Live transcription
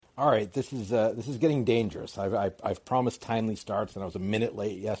All right, this is getting dangerous. I've promised timely starts, and I was a minute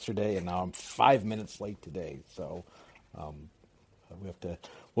late yesterday, and now I'm 5 minutes late today. So um, we have to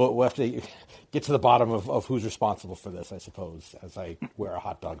we'll have to get to the bottom of who's responsible for this, I suppose, as I wear a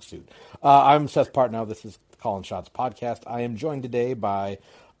hot dog suit. I'm Seth Partnow. This is the Callin podcast. I am joined today by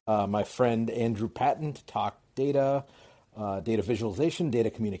my friend Andrew Patton to talk data, data visualization, data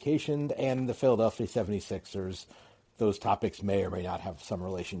communication, and the Philadelphia 76ers. Those topics may or may not have some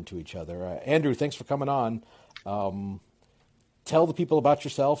relation to each other. Andrew, thanks for coming on. Tell the people about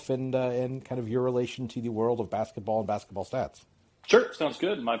yourself and kind of your relation to the world of basketball and basketball stats. Sure, sounds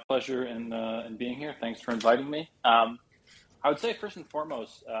good. My pleasure in being here. Thanks for inviting me. I would say first and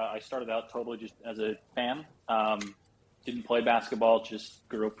foremost, I started out totally just as a fan. Didn't play basketball, just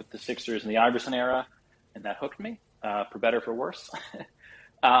grew up with the Sixers in the Iverson era, and that hooked me, for better or for worse.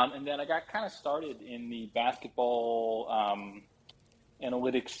 And then I got kind of started in the basketball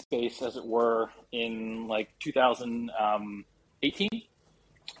analytics space, as it were, in like 2018.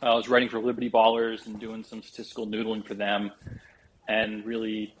 I was writing for Liberty Ballers and doing some statistical noodling for them, and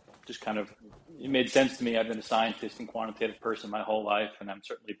really just kind of, it made sense to me. I've been a scientist and quantitative person my whole life, and I'm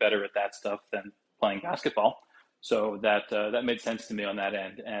certainly better at that stuff than playing basketball. So that made sense to me on that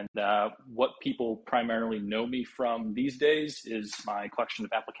end. And what people primarily know me from these days is my collection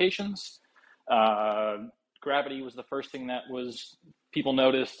of applications. Gravity was the first thing that was people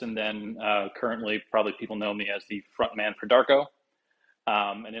noticed, and then currently probably people know me as the front man for Darko.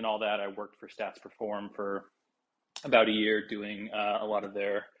 And in all that, I worked for Stats Perform for about a year doing a lot of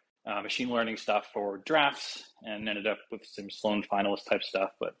their machine learning stuff for drafts, and ended up with some Sloan finalist type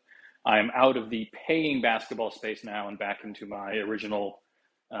stuff. But I'm out of the paying basketball space now and back into my original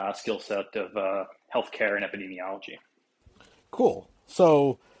skill set of healthcare and epidemiology. Cool.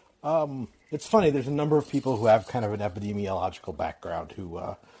 So it's funny. There's a number of people who have kind of an epidemiological background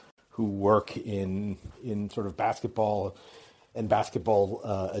who work in sort of basketball and basketball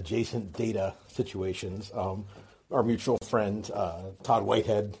adjacent data situations. Our mutual friend Todd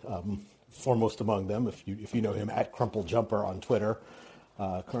Whitehead, foremost among them, if you know him, at Crumple Jumper on Twitter.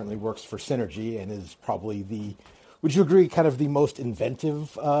 Currently works for Synergy and is probably would you agree, kind of the most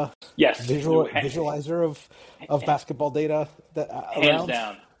inventive yes, visualizer of basketball data that hands around?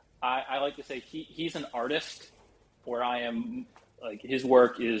 Down. I like to say he's an artist, where I am, like, his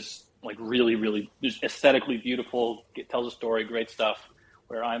work is like really, really just aesthetically beautiful. It tells a story, great stuff,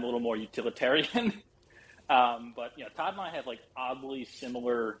 where I'm a little more utilitarian. But Todd and I have like oddly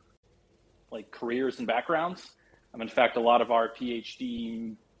similar like careers and backgrounds. In fact, a lot of our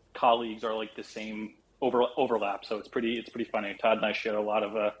PhD colleagues are like the same overlap, so it's pretty funny. Todd and I share a lot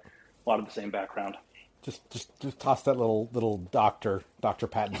of the same background. Just toss that little Dr.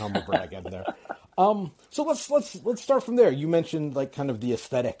 Patton humble brag in there. So let's start from there. You mentioned like kind of the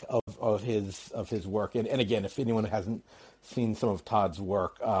aesthetic of his work, and again, if anyone hasn't seen some of Todd's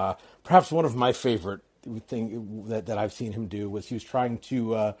work, perhaps one of my favorite thing that I've seen him do was he was trying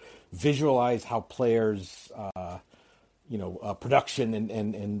to visualize how players production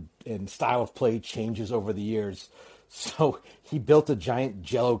and style of play changes over the years. So he built a giant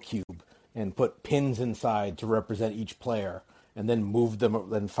Jello cube and put pins inside to represent each player, and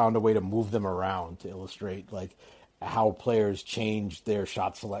then found a way to move them around to illustrate like how players change their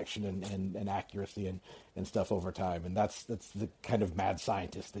shot selection and accuracy and stuff over time. And that's the kind of mad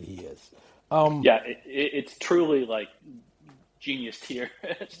scientist that he is. It's truly like genius tier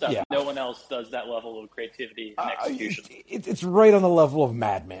stuff. Yeah. No one else does that level of creativity and execution. It's right on the level of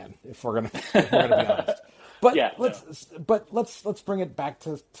Madman, if we're gonna be honest. But let's bring it back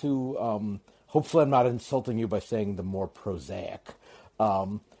to hopefully I'm not insulting you by saying the more prosaic.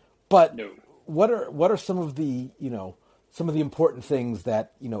 But no. What are some of the important things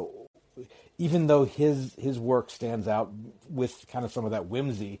that even though his work stands out with kind of some of that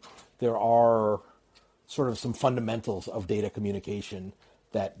whimsy, there are sort of some fundamentals of data communication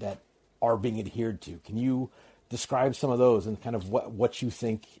that are being adhered to. Can you describe some of those and kind of what you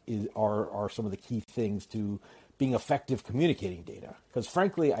think are some of the key things to being effective communicating data? Because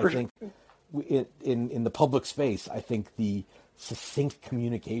frankly, I think in the public space, I think the succinct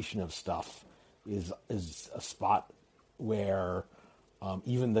communication of stuff is a spot where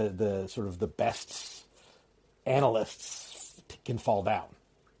even the sort of the best analysts can fall down.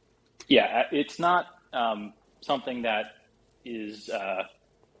 Yeah, it's not something that is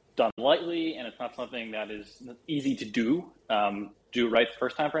done lightly, and it's not something that is easy to do right the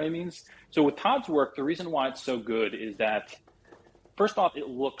first time for any means. So with Todd's work, the reason why it's so good is that, first off, it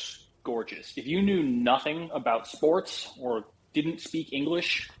looks gorgeous. If you knew nothing about sports or didn't speak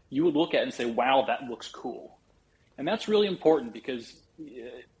English, you would look at it and say, wow, that looks cool. And that's really important because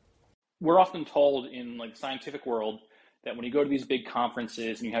we're often told in like the scientific world that when you go to these big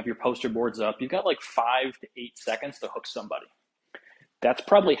conferences and you have your poster boards up, you've got like 5 to 8 seconds to hook somebody. That's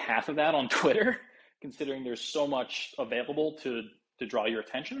probably half of that on Twitter, considering there's so much available to draw your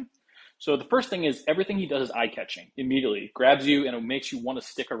attention. So the first thing is everything he does is eye-catching immediately, grabs you and it makes you want to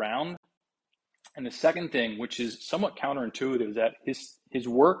stick around. And the second thing, which is somewhat counterintuitive, is that his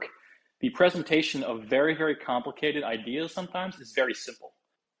work, the presentation of very, very complicated ideas sometimes is very simple.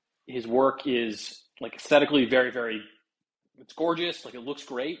 His work is like aesthetically very, very, it's gorgeous, like it looks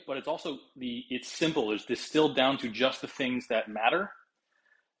great, but it's also it's simple. It's distilled down to just the things that matter.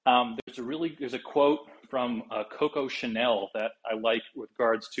 There's a quote from Coco Chanel that I like with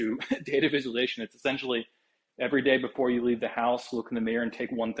regards to data visualization. It's essentially every day before you leave the house, look in the mirror and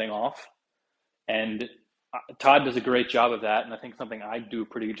take one thing off. And Todd does a great job of that. And I think something I do a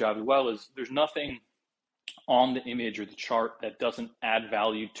pretty good job as well is there's nothing on the image or the chart that doesn't add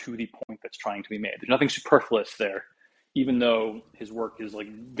value to the point that's trying to be made. There's nothing superfluous there, even though his work is like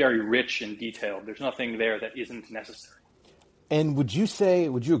very rich and detailed. There's nothing there that isn't necessary. And would you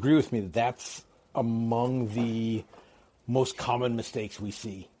agree with me that that's among the most common mistakes we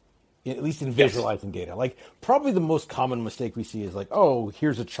see, at least in visualizing data? Like probably the most common mistake we see is like, oh,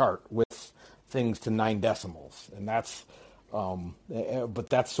 here's a chart with things to 9 decimals. And that's, but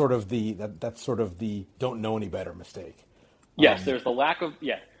that's sort of the don't know any better mistake. Yes, there's the lack of,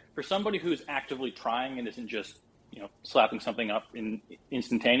 for somebody who's actively trying and isn't just, slapping something up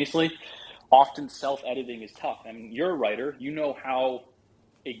instantaneously, often self-editing is tough. I mean, you're a writer, you know how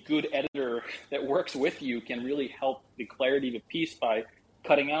a good editor that works with you can really help the clarity of a piece by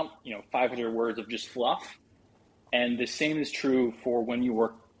cutting out, 500 words of just fluff. And the same is true for when you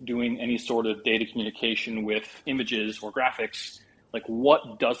work doing any sort of data communication with images or graphics, like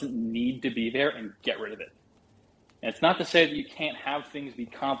what doesn't need to be there and get rid of it. And it's not to say that you can't have things be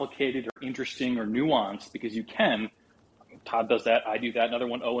complicated or interesting or nuanced, because you can. Todd does that. I do that. Another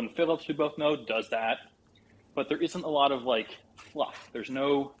one, Owen Phillips, we both know, does that. But there isn't a lot of like fluff. There's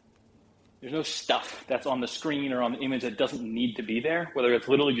no stuff that's on the screen or on the image that doesn't need to be there, whether it's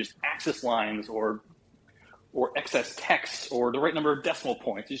literally just axis lines or excess text or the right number of decimal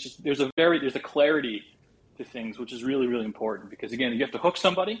points. It's just there's a clarity to things, which is really, really important, because again, you have to hook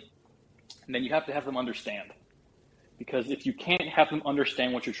somebody and then you have to have them understand. Because if you can't have them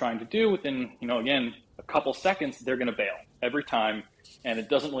understand what you're trying to do within, again, a couple seconds, they're going to bail every time. And it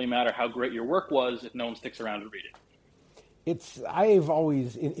doesn't really matter how great your work was if no one sticks around to read it. I've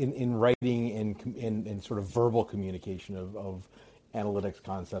always, in writing and in sort of verbal communication of analytics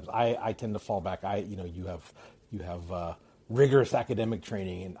concepts, I tend to fall back. You have rigorous academic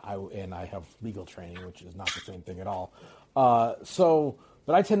training, and I have legal training, which is not the same thing at all.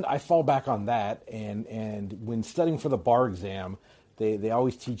 But I fall back on that, and when studying for the bar exam, they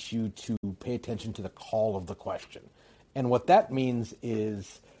always teach you to pay attention to the call of the question. And what that means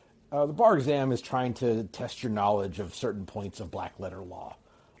is the bar exam is trying to test your knowledge of certain points of black letter law.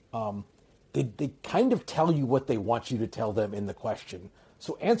 They kind of tell you what they want you to tell them in the question.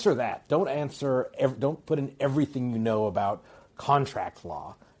 So answer that. Don't put in everything you know about contract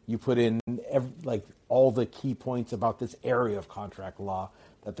law. You put in all the key points about this area of contract law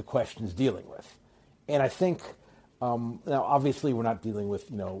that the question is dealing with. And I think now, obviously, we're not dealing with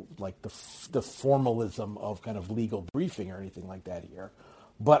the formalism of kind of legal briefing or anything like that here.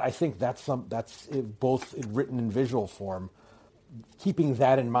 But I think that's both in written and visual form. Keeping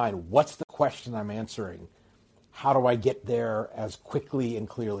that in mind, what's the question I'm answering? How do I get there as quickly and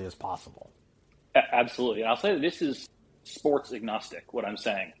clearly as possible? Absolutely. I'll say that this is sports agnostic, what I'm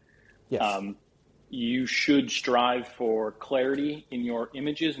saying. Yes. You should strive for clarity in your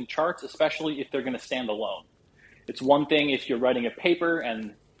images and charts, especially if they're going to stand alone. It's one thing if you're writing a paper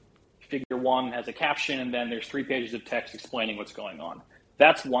and figure 1 has a caption and then there's 3 pages of text explaining what's going on.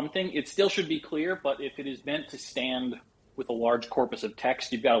 That's one thing. It still should be clear, but if it is meant to stand with a large corpus of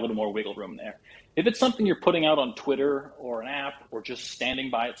text, you've got a little more wiggle room there. If it's something you're putting out on Twitter or an app or just standing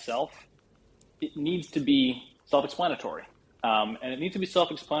by itself, it needs to be self-explanatory. And it needs to be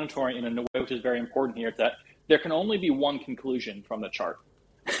self-explanatory in a way which is very important here. It's that there can only be one conclusion from the chart.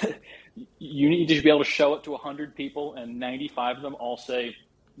 You need to be able to show it to 100 people and 95 of them all say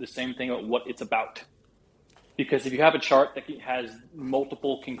the same thing about what it's about. Because if you have a chart that has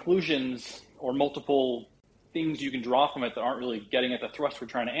multiple conclusions or multiple things you can draw from it that aren't really getting at the thrust we're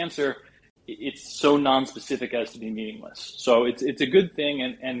trying to answer, it's so non-specific as to be meaningless. So it's a good thing,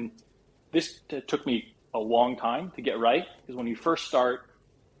 and this took me a long time to get right, because when you first start,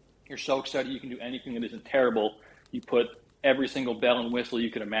 you're so excited you can do anything that isn't terrible. You put every single bell and whistle you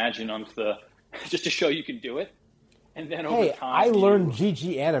could imagine onto just to show you can do it. And then over Hey, time, I learned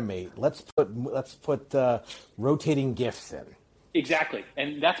GG Animate. Let's put rotating GIFs in. exactly.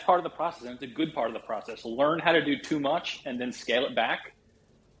 And that's part of the process. And it's a good part of the process. Learn how to do too much and then scale it back.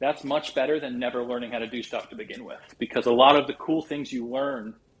 That's much better than never learning how to do stuff to begin with. Because a lot of the cool things you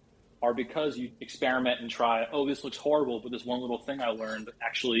learn are because you experiment and try, oh, this looks horrible, but this one little thing I learned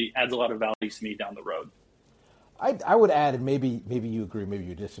actually adds a lot of value to me down the road. I would add, and maybe you agree, maybe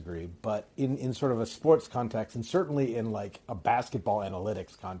you disagree, but in sort of a sports context, and certainly in like a basketball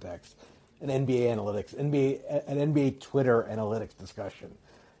analytics context, an NBA analytics, an NBA Twitter analytics discussion,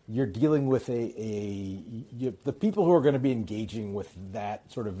 you're dealing with the people who are going to be engaging with that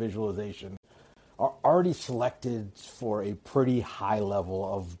sort of visualization are already selected for a pretty high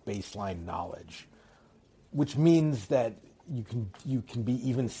level of baseline knowledge, which means that you can be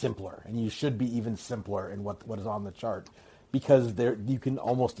even simpler, and you should be even simpler in what is on the chart, because there you can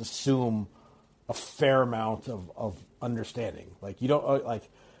almost assume a fair amount of understanding. Like you don't like,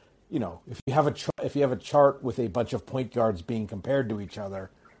 if you have a chart with a bunch of point guards being compared to each other,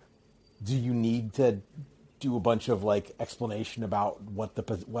 do you need to do a bunch of like explanation about what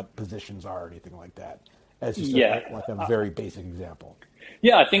positions are or anything like that? As just Yeah. like a very basic example.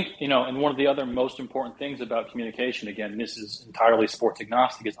 Yeah, I think, and one of the other most important things about communication, again, this is entirely sports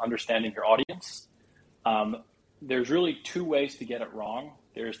agnostic, is understanding your audience. There's really two ways to get it wrong.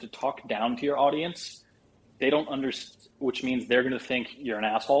 There's to talk down to your audience. They don't understand, which means they're going to think you're an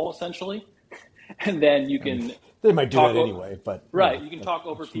asshole, essentially. And then you can They might do talk, that anyway, but right, you can talk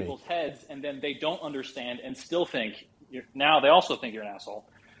over that's me. people's heads, and then they don't understand and still think, now they also think you're an asshole.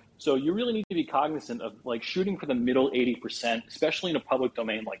 So you really need to be cognizant of like shooting for the middle 80%, especially in a public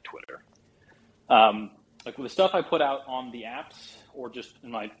domain like Twitter. Like the stuff I put out on the apps or just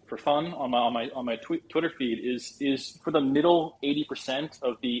for fun on my Twitter feed is for the middle 80%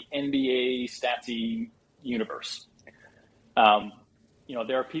 of the NBA statsy universe.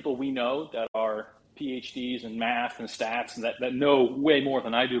 There are people we know that are PhDs in math and stats and that know way more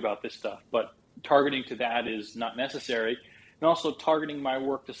than I do about this stuff, but targeting to that is not necessary. And also targeting my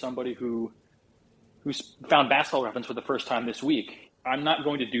work to somebody who's found Basketball Reference for the first time this week. I'm not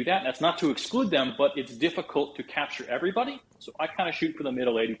going to do that. That's not to exclude them, but it's difficult to capture everybody. So I kind of shoot for the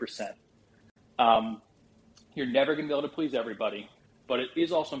middle 80%. You're never going to be able to please everybody, but it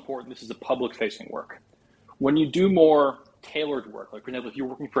is also important. This is a public-facing work. When you do more tailored work, like for example, if you're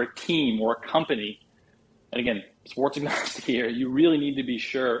working for a team or a company, and again, sports agnostic here, you really need to be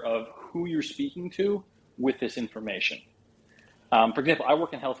sure of who you're speaking to with this information. For example, I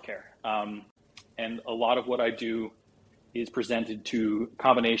work in healthcare, and a lot of what I do is presented to a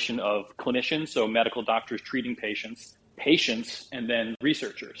combination of clinicians, so medical doctors treating patients, and then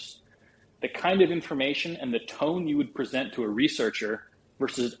researchers. The kind of information and the tone you would present to a researcher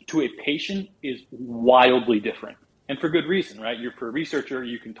versus to a patient is wildly different. And for good reason, right? For a researcher,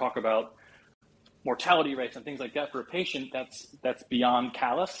 you can talk about mortality rates and things like that. For a patient, that's beyond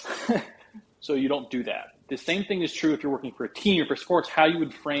callous. So you don't do that. The same thing is true if you're working for a team or for sports. How you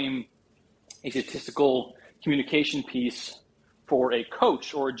would frame a statistical communication piece for a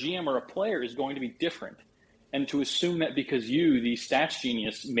coach or a GM or a player is going to be different. And to assume that because you, the stats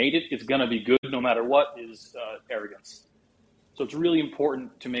genius, made it, it's going to be good no matter what is arrogance. So it's really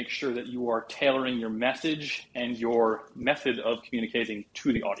important to make sure that you are tailoring your message and your method of communicating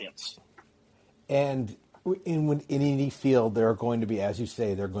to the audience. And in any field, there are going to be, as you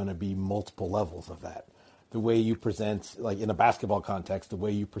say, there are going to be multiple levels of that. The way you present, like in a basketball context, the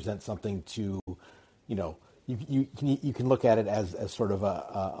way you present something to, you can look at it as sort of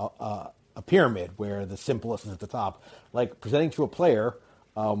a pyramid where the simplest is at the top. Like presenting to a player,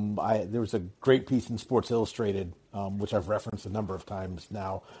 there was a great piece in Sports Illustrated, which I've referenced a number of times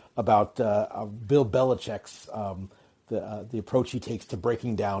now, about Bill Belichick's the approach he takes to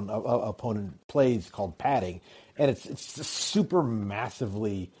breaking down opponent plays called padding, and it's a super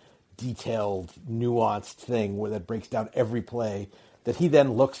massively detailed, nuanced thing where that breaks down every play that he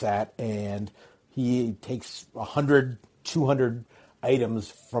then looks at, and he takes 100, 200 items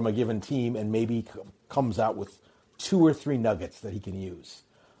from a given team and maybe comes out with 2 or 3 nuggets that he can use.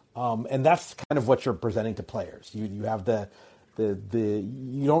 And that's kind of what you're presenting to players. You have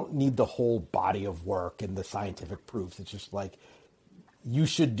you don't need the whole body of work and the scientific proofs. It's just like, you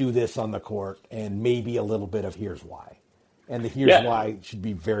should do this on the court and maybe a little bit of here's why. And the here's why should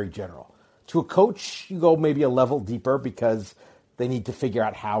be very general. To a coach, you go maybe a level deeper because they need to figure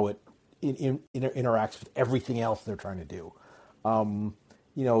out how it interacts with everything else they're trying to do.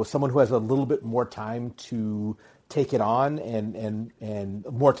 Someone who has a little bit more time to take it on and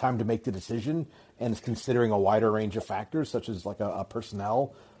more time to make the decision and is considering a wider range of factors, such as like a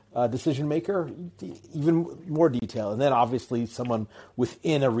personnel decision maker, even more detail. And then obviously someone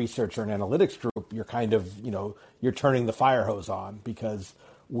within a research or an analytics group, you're kind of, you're turning the fire hose on because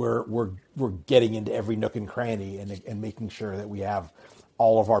we're getting into every nook and cranny and making sure that we have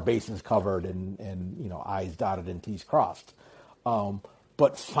all of our bases covered and I's dotted and T's crossed.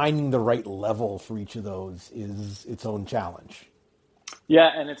 But finding the right level for each of those is its own challenge.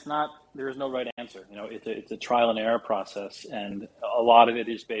 Yeah, and there is no right answer. It's a trial and error process, and a lot of it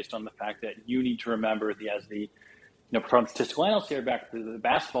is based on the fact that you need to remember from statistical analyst here back to the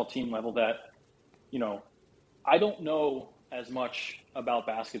basketball team level that, I don't know as much about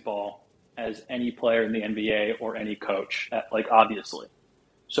basketball as any player in the NBA or any coach, obviously.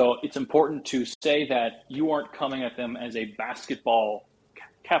 So it's important to say that you aren't coming at them as a basketball,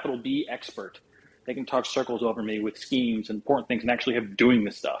 capital B, expert. They can talk circles over me with schemes and important things and actually have doing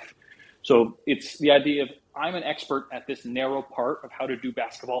this stuff. So it's the idea of I'm an expert at this narrow part of how to do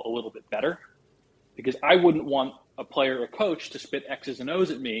basketball a little bit better, because I wouldn't want a player or coach to spit X's and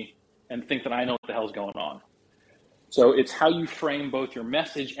O's at me and think that I know what the hell's going on. So it's how you frame both your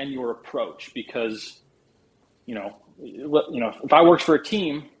message and your approach, because, if I worked for a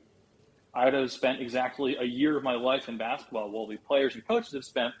team, I would have spent exactly a year of my life in basketball. Well, the players and coaches have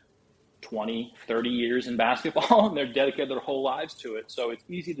spent 20, 30 years in basketball, and they're dedicated their whole lives to it. So it's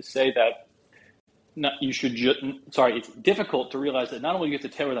easy to say that it's difficult to realize that not only do you have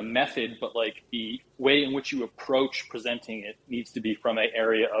to tailor the method, but the way in which you approach presenting it needs to be from an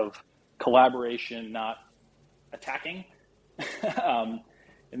area of collaboration, not attacking.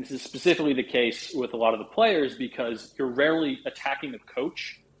 And this is specifically the case with a lot of the players because you're rarely attacking the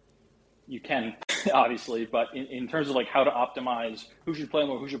coach. You can, obviously, but in terms of how to optimize who should play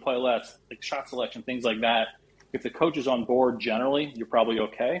more, who should play less, shot selection, things like that, if the coach is on board, generally, you're probably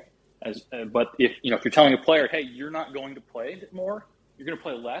okay. But if you're telling a player, hey, you're not going to play more, you're going to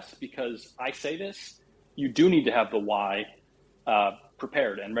play less because I say this, you do need to have the why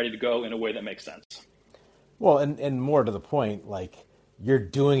prepared and ready to go in a way that makes sense. Well, and more to the point, you're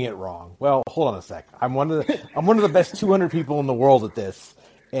doing it wrong. Well, hold on a sec. I'm one of the best 200 people in the world at this,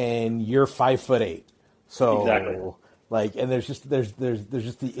 and you're 5'8". So exactly. And there's just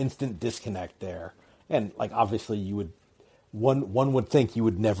the instant disconnect there. And obviously one would think you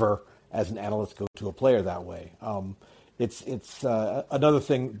would never, as an analyst, go to a player that way. It's another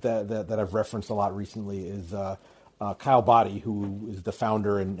thing that I've referenced a lot recently is Kyle Boddy, who is the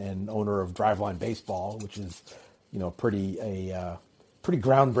founder and owner of Driveline Baseball, which is pretty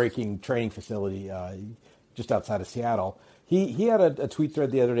groundbreaking training facility just outside of Seattle. He had a tweet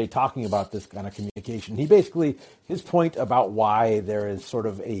thread the other day talking about this kind of communication. His point about why there is sort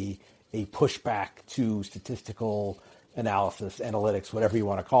of a pushback to statistical analysis, analytics, whatever you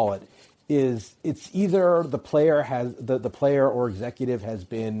want to call it, is it's either the player or executive has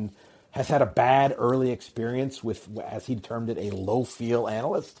had a bad early experience with, as he termed it, a low feel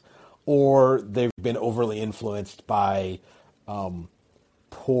analyst, or they've been overly influenced by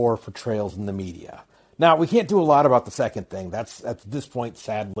poor portrayals in the media. Now, we can't do a lot about the second thing. That's at this point,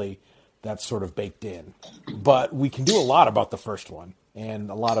 sadly, that's sort of baked in. But we can do a lot about the first one,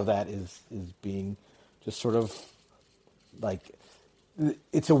 and a lot of that is being just sort of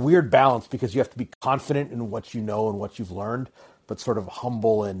it's a weird balance because you have to be confident in what you know and what you've learned, but sort of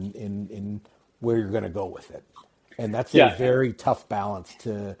humble in where you're going to go with it. And that's a very tough balance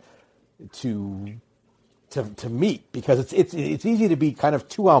to meet, because it's easy to be kind of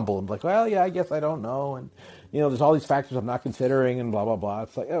too humble and well, yeah, I guess I don't know, and there's all these factors I'm not considering, and blah blah blah.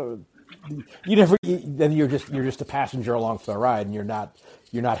 It's then you're just a passenger along for the ride, and you're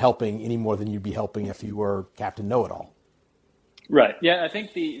not helping any more than you'd be helping if you were Captain Know-It-All. Right. Yeah, I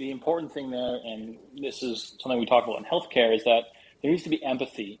think the important thing there, and this is something we talk about in healthcare, is that there needs to be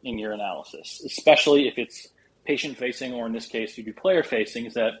empathy in your analysis, especially if it's patient-facing, or in this case, you'd be player-facing,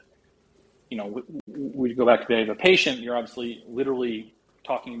 is that we go back to the patient, you're obviously literally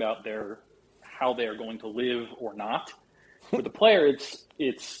talking about how they are going to live or not. For the player, it's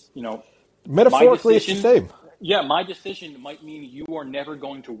metaphorically it's the same. Yeah, my decision might mean you are never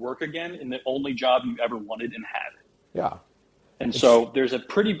going to work again in the only job you ever wanted and had. Yeah. And so there's a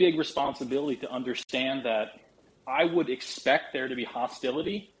pretty big responsibility to understand that I would expect there to be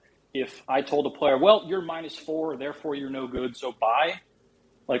hostility if I told a player, well, you're -4, therefore you're no good, so bye.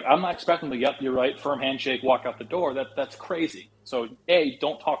 I'm not expecting them to, yep, you're right, firm handshake, walk out the door. That's crazy. So A,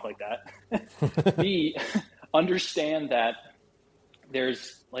 don't talk like that. B, understand that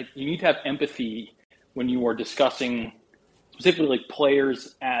there's you need to have empathy when you are discussing specifically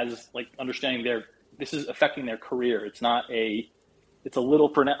players as understanding this is affecting their career. It's a little,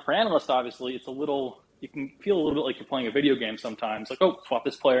 for analysts, obviously, it's a little it can feel a little bit like you're playing a video game sometimes. Like, oh, swap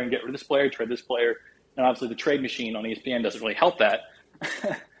this player and get rid of this player, trade this player. And obviously the trade machine on ESPN doesn't really help that.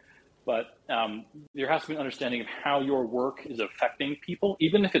 But there has to be an understanding of how your work is affecting people,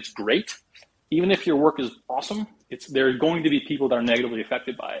 even if it's great, even if your work is awesome. There are going to be people that are negatively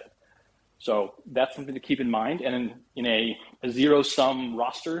affected by it. So that's something to keep in mind. And in a zero-sum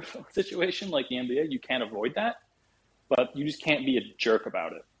roster situation like the NBA, you can't avoid that. But you just can't be a jerk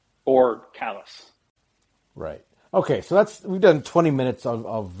about it or callous. Right. Okay, so we've done 20 minutes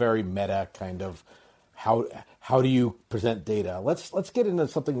of very meta kind of how do you present data. Let's get into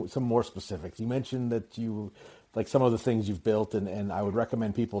some more specifics. You mentioned that you like some of the things you've built, and I would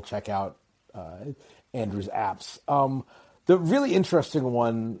recommend people check out Andrew's apps. The really interesting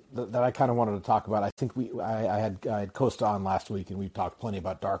one that I kind of wanted to talk about, I think I had Costa on last week, and we talked plenty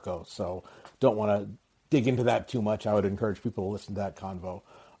about Darko, so don't want to dig into that too much. I would encourage people to listen to that convo.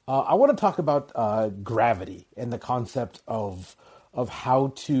 I want to talk about gravity and the concept of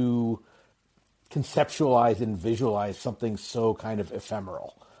how to conceptualize and visualize something so kind of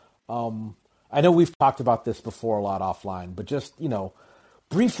ephemeral. I know we've talked about this before a lot offline, but just,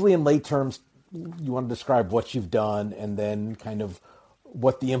 briefly in lay terms, you want to describe what you've done and then kind of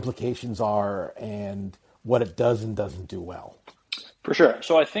what the implications are and what it does and doesn't do well. For sure.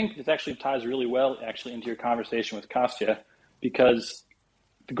 So I think this actually ties really well into your conversation with Kostya, because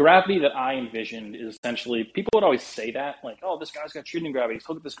the gravity that I envisioned is essentially, people would always say that, like, oh, this guy's got shooting gravity.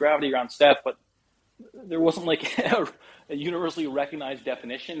 So look at this gravity around Steph, but there wasn't like a universally recognized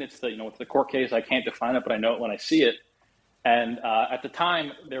definition. It's it's the court case. I can't define it, but I know it when I see it. And at the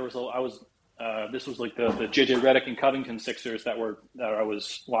time, this was like the JJ Redick and Covington Sixers that I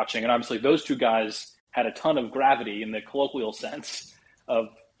was watching, and obviously those two guys had a ton of gravity in the colloquial sense of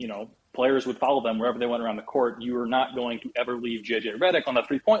players would follow them wherever they went around the court. You were not going to ever leave JJ Redick on the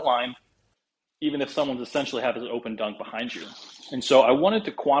 3-point line, even if someone's essentially had an open dunk behind you. And so I wanted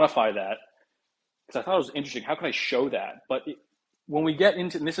to quantify that because I thought it was interesting. How can I show that? But when we get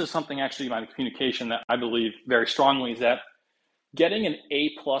into, and this is something actually in my communication that I believe very strongly, is that getting an A++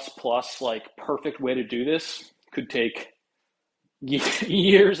 like perfect way to do this could take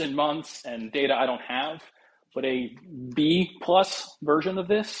years and months and data I don't have, but a B+ version of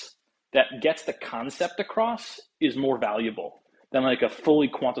this that gets the concept across is more valuable than like a fully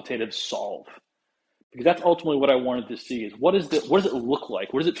quantitative solve. Because that's ultimately what I wanted to see is what does it look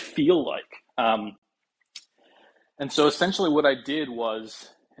like? What does it feel like? And so essentially what I did was,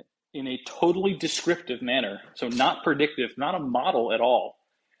 in a totally descriptive manner, so not predictive, not a model at all,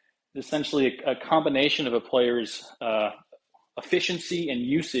 essentially a combination of a player's efficiency and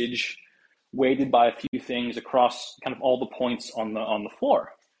usage weighted by a few things across kind of all the points on the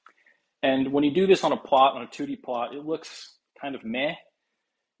floor. And when you do this on a 2D plot, it looks kind of meh.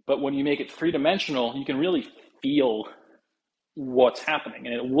 But when you make it three-dimensional, you can really feel what's happening.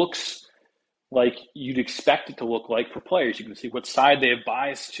 And it looks like you'd expect it to look like for players. You can see what side they have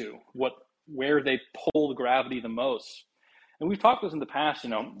bias to, where they pull the gravity the most. And we've talked this in the past,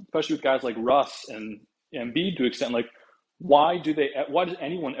 especially with guys like Russ and Embiid to an extent, like why does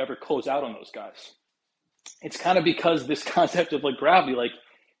anyone ever close out on those guys? It's kind of because this concept of like gravity, like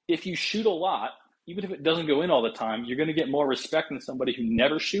if you shoot a lot, even if it doesn't go in all the time, you're going to get more respect than somebody who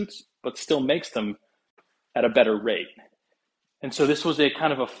never shoots, but still makes them at a better rate. And so this was a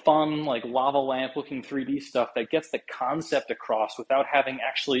kind of a fun, like lava lamp looking 3D stuff that gets the concept across without having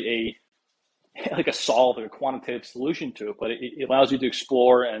actually a solve or a quantitative solution to it. But it allows you to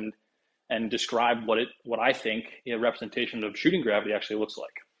explore and describe what I think a representation of shooting gravity actually looks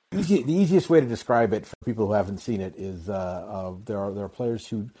like. The easiest way to describe it for people who haven't seen it is there are players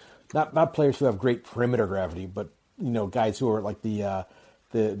who not players who have great perimeter gravity, but guys who are like the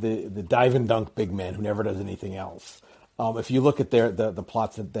dive and dunk big man who never does anything else. If you look at the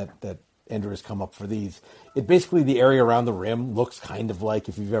plots that Andrew has come up for these, it basically the area around the rim looks kind of like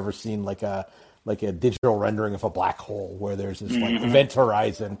if you've ever seen like a digital rendering of a black hole where there's this like event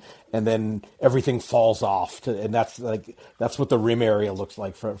horizon and then everything falls off and that's what the rim area looks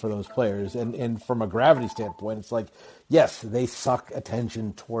like for those players. And from a gravity standpoint, it's like, yes, they suck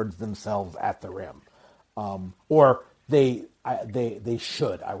attention towards themselves at the rim. Or they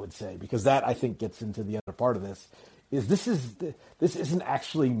should, I would say, because that I think gets into the other part of this. This isn't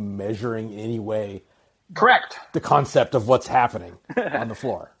actually measuring in any way correct the concept of what's happening on the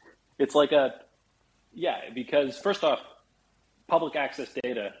floor. It's like because first off, public access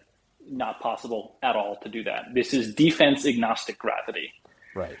data, not possible at all to do that. This is defense agnostic gravity.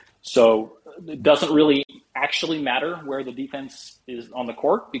 Right. So it doesn't really actually matter where the defense is on the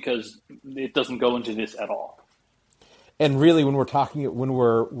court because it doesn't go into this at all. And really, when we're talking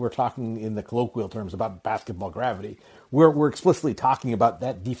in the colloquial terms about basketball gravity, we're explicitly talking about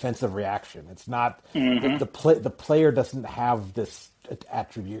that defensive reaction. It's not the player doesn't have this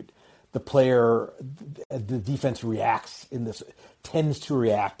attribute. The defense tends to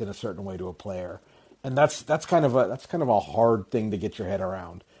react in a certain way to a player, and that's kind of a hard thing to get your head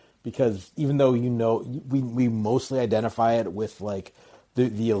around, because even though we mostly identify it with like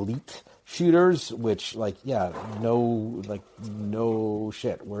the elite shooters, which no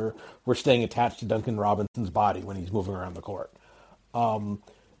shit, we're staying attached to Duncan Robinson's body when he's moving around the court.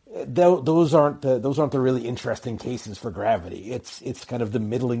 Those aren't the really interesting cases for gravity. It's kind of the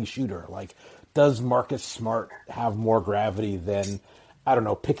middling shooter. Like, does Marcus Smart have more gravity than, I don't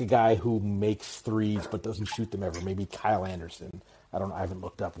know, pick a guy who makes threes but doesn't shoot them ever? Maybe Kyle Anderson. I haven't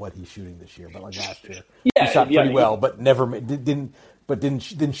looked up what he's shooting this year, but like last year, he shot pretty well, but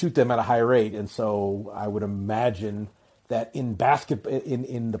didn't shoot them at a high rate. And so I would imagine that in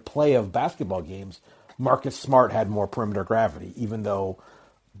the play of basketball games, Marcus Smart had more perimeter gravity, even though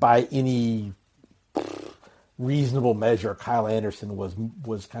by any reasonable measure, Kyle Anderson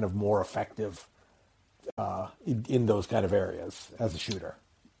was kind of more effective in those kind of areas as a shooter.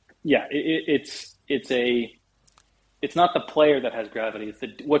 Yeah, it's not the player that has gravity. It's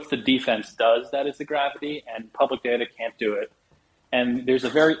what the defense does that is the gravity, and public data can't do it. And there's a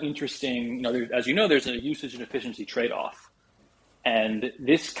very interesting, as you know, there's a usage and efficiency trade-off. And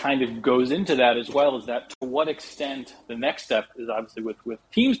this kind of goes into that as well, is that to what extent the next step is obviously with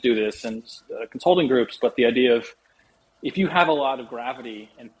teams do this and consulting groups, but the idea of if you have a lot of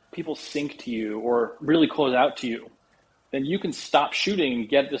gravity and people sink to you or really close out to you, then you can stop shooting and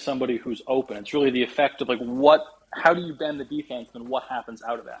get to somebody who's open. It's really the effect of how do you bend the defense and what happens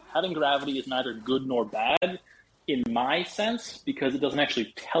out of that? Having gravity is neither good nor bad in my sense, because it doesn't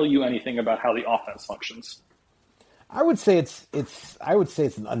actually tell you anything about how the offense functions. I would say it's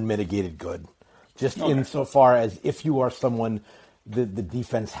an unmitigated good, just insofar as if you are someone the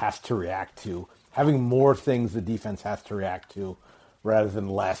defense has to react to, having more things the defense has to react to rather than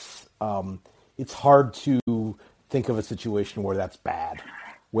less. It's hard to think of a situation where that's bad,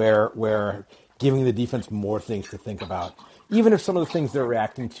 where giving the defense more things to think about, even if some of the things they're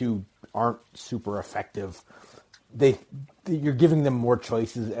reacting to aren't super effective, you're giving them more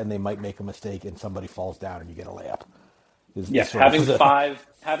choices and they might make a mistake and somebody falls down and you get a layup. Yes,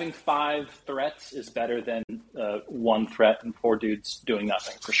 having five threats is better than one threat and four dudes doing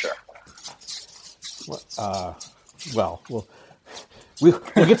nothing, for sure. We'll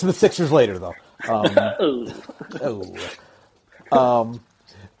get to the Sixers later, though.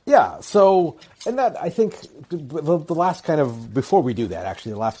 Yeah. So, and that, I think the last kind of, before we do that,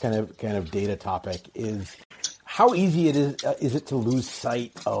 actually, the last kind of data topic is how easy is it to lose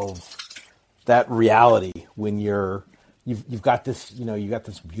sight of that reality when you've got this, you got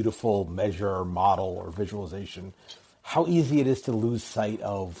this beautiful measure or model or visualization. How easy it is to lose sight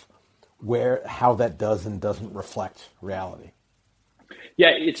of how that does and doesn't reflect reality. Yeah,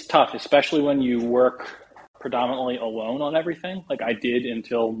 it's tough, especially when you work predominantly alone on everything, like I did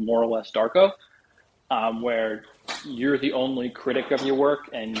until more or less Darko, where you're the only critic of your work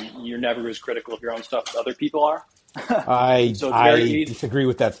and you're never as critical of your own stuff as other people are. I disagree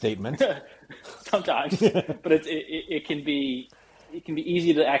with that statement. Sometimes, but it can be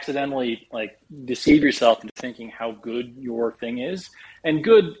easy to accidentally deceive yourself into thinking how good your thing is. And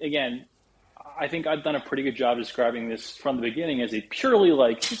good, again, I think I've done a pretty good job describing this from the beginning as a purely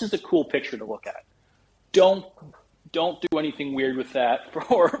this is a cool picture to look at. Don't do anything weird with that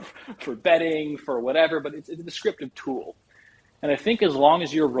for betting, for whatever, but it's a descriptive tool. And I think as long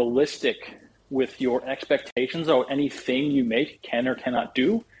as you're realistic with your expectations or anything you make can or cannot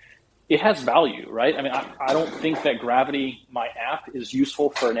do, it has value, right? I mean, I don't think that Gravity, my app, is useful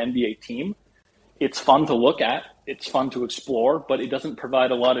for an NBA team. It's fun to look at. It's fun to explore, but it doesn't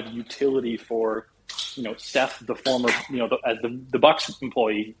provide a lot of utility for, Seth, the former, as the Bucks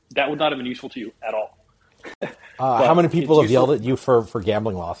employee. That would not have been useful to you at all. How many people have yelled at you for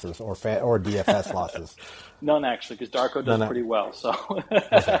gambling losses or DFS losses? None, actually, because Darko does pretty well. So.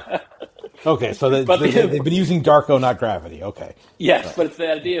 Okay, so they've been using Darko, not Gravity. Okay. Yes, right. But it's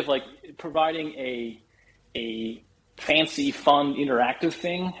the idea of providing a fancy, fun, interactive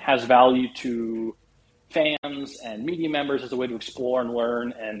thing has value to fans and media members as a way to explore and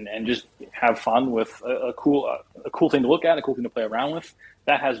learn and just have fun with a cool thing to look at, a cool thing to play around with.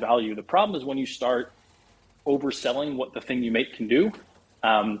 That has value. The problem is when you start overselling what the thing you make can do.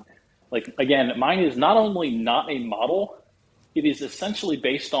 Again, mine is not only not a model, it is essentially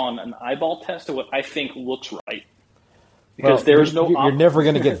based on an eyeball test of what I think looks right. Because there is no. You're never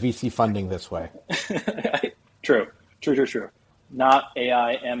going to get VC funding this way. True. True. Not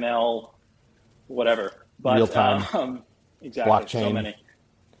AI, ML, whatever. But, real time, exactly. blockchain. So many.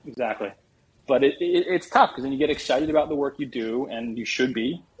 Exactly. But it's tough because then you get excited about the work you do, and you should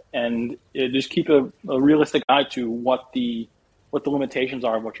be, and just keep a realistic eye to what the limitations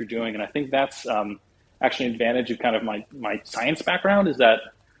are of what you're doing. And I think that's actually an advantage of kind of my science background, is that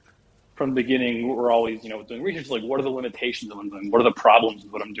from the beginning we're always doing research like, what are the limitations of what I'm doing, what are the problems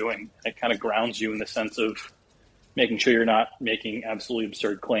of what I'm doing. And it kind of grounds you in the sense of making sure you're not making absolutely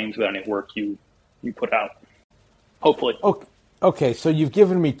absurd claims about any work you put out. Hopefully. Okay, so you've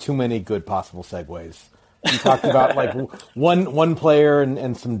given me too many good possible segues. You talked about like one player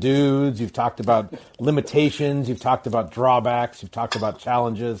and some dudes. You've talked about limitations. You've talked about drawbacks. You've talked about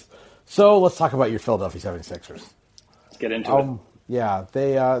challenges. So let's talk about your Philadelphia 76ers. Let's get into it. Yeah,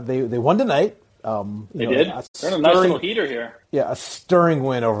 they won tonight. They did. They're in a nice little heater here. Yeah, a stirring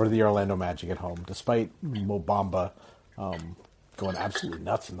win over the Orlando Magic at home, despite Mo Bamba going absolutely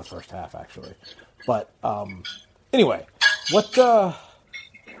nuts in the first half, actually. But anyway, how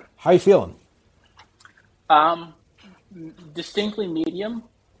are you feeling? Distinctly medium.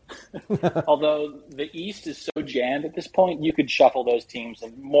 Although the East is so jammed at this point, you could shuffle those teams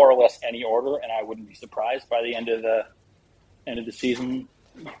in more or less any order, and I wouldn't be surprised by the end of the season.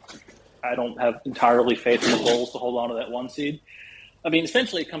 I don't have entirely faith in the Bulls to hold on to that one seed. I mean,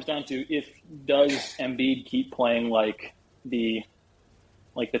 essentially, it comes down to does Embiid keep playing like the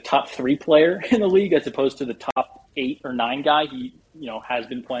top 3 player in the league as opposed to the top 8 or 9 guy he has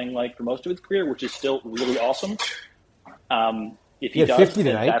been playing like for most of his career, which is still really awesome. If he does, 50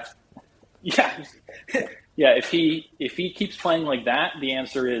 tonight. Yeah. If he keeps playing like that, the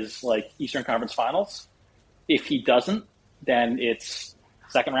answer is like Eastern Conference Finals. If he doesn't, then it's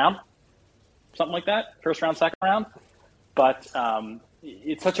second round, something like that. First round, second round. But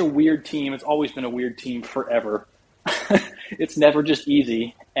it's such a weird team. It's always been a weird team forever. It's never just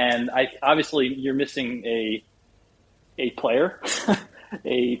easy. And obviously you're missing a player,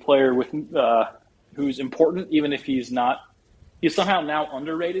 a player with who's important, even if he's not. He's somehow now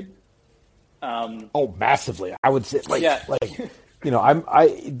underrated. Massively. I would say,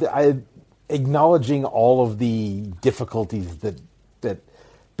 I'm acknowledging all of the difficulties that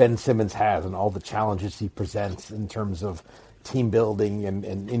Ben Simmons has and all the challenges he presents in terms of team building and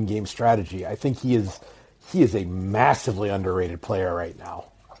in-game strategy. I think he is a massively underrated player right now.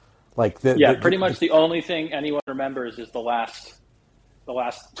 Pretty much the only thing anyone remembers is the last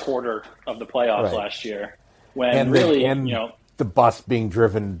quarter of the playoffs last year, when the bus being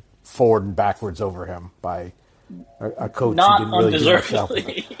driven forward and backwards over him by a coach not who didn't really do himself.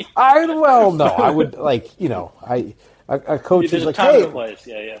 I would a coach is like, hey,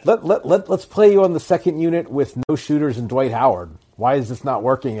 let's play you on the second unit with no shooters and Dwight Howard. Why is this not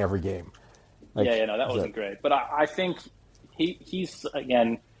working every game? That wasn't great. But I think he's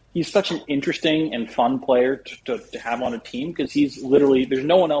such an interesting and fun player to have on a team, because he's literally, there's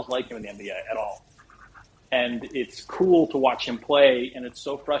no one else like him in the NBA at all. And it's cool to watch him play, and it's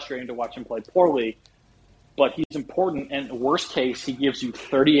so frustrating to watch him play poorly. But he's important, and worst case, he gives you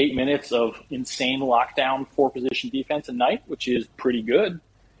 38 minutes of insane lockdown 4-position defense a night, which is pretty good,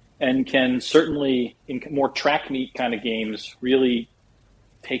 and can certainly, in more track meet kind of games, really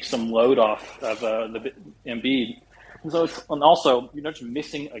take some load off of the Embiid. And also, you're not just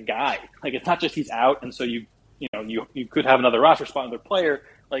missing a guy. Like, it's not just he's out, and so you could have another roster spot, another player.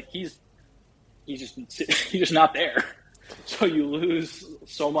 Like, he's just not there. So you lose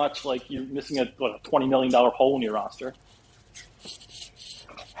so much. Like, you're missing a $20 million hole in your roster.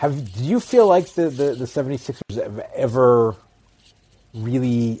 Do you feel like the 76ers have ever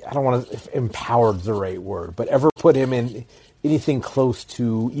really, I don't want to, empowered the right word, but ever put him in anything close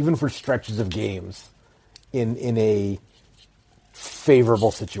to, even for stretches of games, in a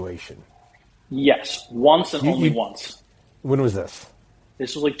favorable situation? Yes, once and only once. When was this?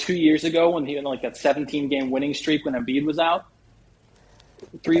 This was like 2 years ago, when he had that 17-game winning streak when Embiid was out.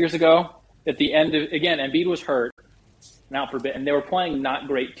 3 years ago, at the end of, again, Embiid was hurt, and out for a bit, and they were playing not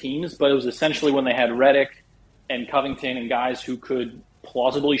great teams, but it was essentially when they had Redick and Covington and guys who could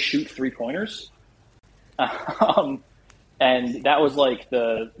plausibly shoot 3-pointers. And that was like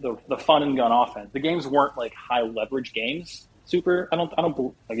the fun and gun offense. The games weren't like high leverage games. I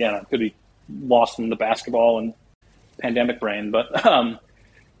don't. Again, I could be lost in the basketball and pandemic brain, but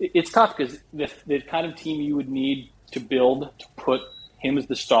it's tough because the kind of team you would need to build to put him as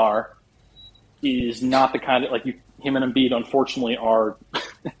the star is not the kind of, him and Embiid, unfortunately, are.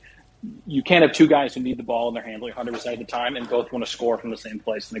 You can't have two guys who need the ball in their hands 100% of the time and both want to score from the same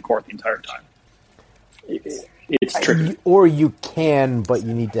place in the court the entire time. It's tricky. Or you can, but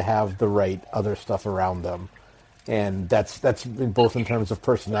you need to have the right other stuff around them. and that's in both in terms of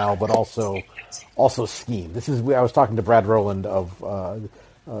personnel, but also scheme. I was talking to Brad Rowland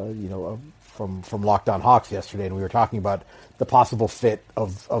from Locked On Hawks yesterday, and we were talking about the possible fit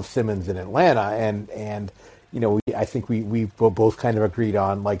of Simmons in Atlanta, and I think we both kind of agreed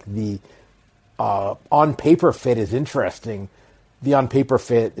on like the on paper fit is interesting. The on paper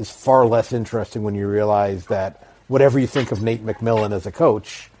fit is far less interesting when you realize that whatever you think of Nate McMillan as a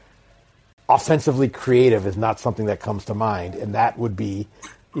coach, offensively creative is not something that comes to mind, and that would be,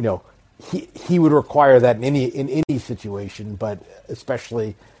 he would require that in any situation, but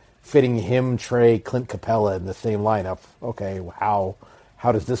especially fitting him, Trey, Clint Capella in the same lineup. Okay, how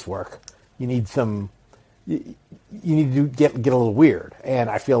does this work? You need you need to get a little weird, and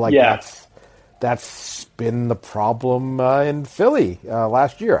I feel like that's been the problem in Philly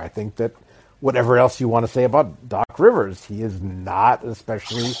last year. I think that whatever else you want to say about Doc Rivers, he is not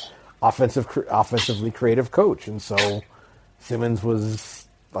especially offensively creative coach, and so Simmons was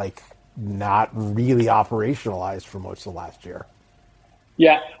like not really operationalized for most of last year.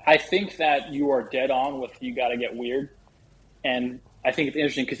 Yeah, I think that you are dead on with you got to get weird, and I think it's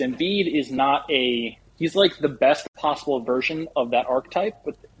interesting because Embiid is not he's like the best possible version of that archetype,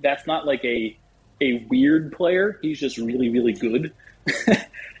 but that's not like a weird player. He's just really, really good.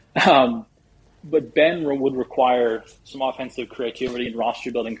 But Ben would require some offensive creativity and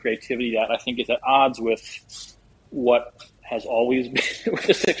roster building creativity that I think is at odds with what has always been with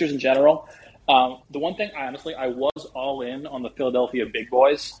the Sixers in general. The one thing, I was all in on the Philadelphia big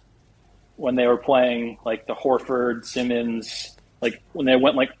boys when they were playing like the Horford, Simmons, like when they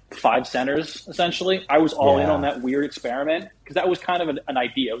went like 5 centers essentially. I was all in on that weird experiment because that was kind of an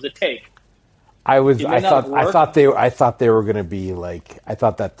idea. It was a take. I thought they were going to be like, I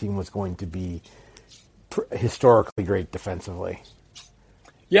thought that team was going to be historically great defensively.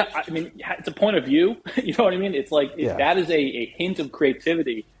 Yeah, I mean, it's a point of view. You know what I mean? It's like that is a hint of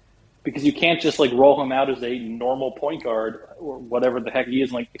creativity because you can't just like roll him out as a normal point guard or whatever the heck he is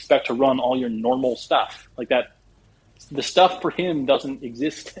and like expect to run all your normal stuff like that. The stuff for him doesn't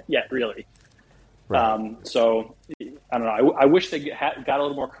exist yet, really. Right. So I don't know. I wish they got a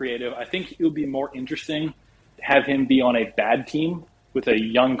little more creative. I think it would be more interesting to have him be on a bad team with a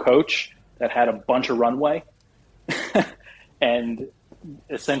young coach that had a bunch of runway and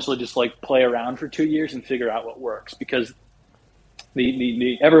essentially just like play around for 2 years and figure out what works. Because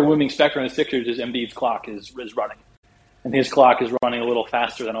the ever-looming specter in the Sixers is Embiid's clock is running. And his clock is running a little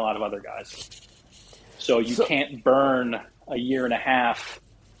faster than a lot of other guys. So you can't burn a year and a half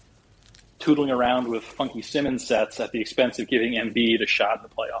tootling around with funky Simmons sets at the expense of giving Embiid a shot in the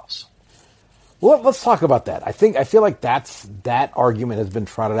playoffs. Well, let's talk about that. I feel like that argument has been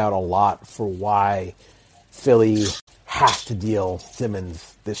trotted out a lot for why Philly has to deal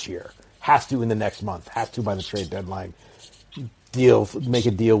Simmons this year, has to in the next month, has to by the trade deadline, make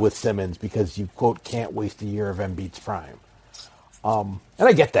a deal with Simmons because you quote can't waste a year of Embiid's prime. And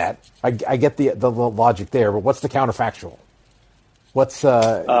I get that. I get the logic there, but what's the counterfactual? What's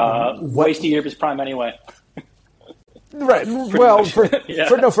waste a year of his prime anyway? Right. Well, for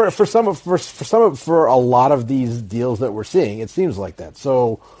a lot of these deals that we're seeing, it seems like that.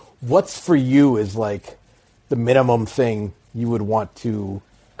 So, what's for you is like the minimum thing you would you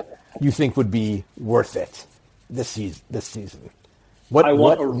think would be worth it this season? I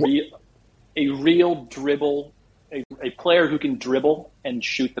want a real dribble, a player who can dribble and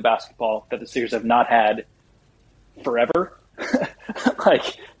shoot the basketball that the Sixers have not had forever.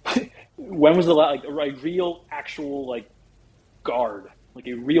 Like, when was the last, like, a real, actual, like, guard, like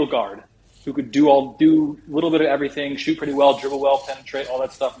a real guard who could do a little bit of everything, shoot pretty well, dribble well, penetrate, all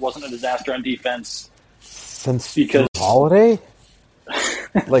that stuff, wasn't a disaster on defense. Since Drew Holiday?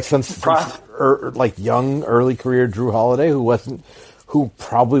 Like, like young, early career Drew Holiday, who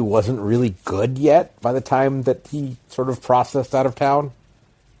probably wasn't really good yet by the time that he sort of processed out of town?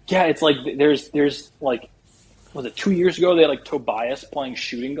 Yeah, it's like there's like, was it 2 years ago they had like Tobias playing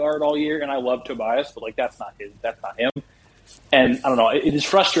shooting guard all year, and I love Tobias, but like that's not him. And I don't know, it is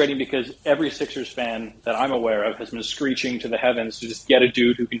frustrating because every Sixers fan that I'm aware of has been screeching to the heavens to just get a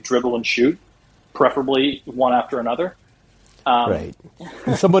dude who can dribble and shoot, preferably one after another. Right.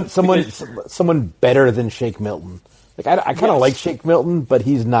 Someone better than Shake Milton. Like I kind of like Shake Milton, but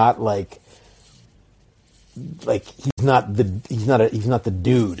he's not he's not the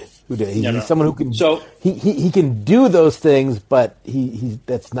dude. He's someone who can. So he can do those things, but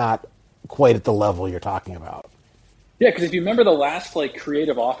that's not quite at the level you're talking about. Yeah, because if you remember, the last like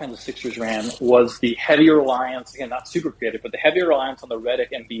creative offense the Sixers ran was the heavier reliance, again, not super creative, but the heavier reliance on the Redick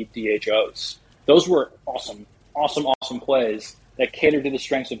and Embiid DHOs. Those were awesome plays that catered to the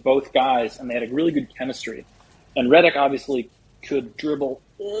strengths of both guys, and they had a really good chemistry. And Redick obviously could dribble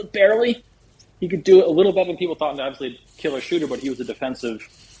barely. He could do it a little better than people thought. And obviously a killer shooter, but he was a defensive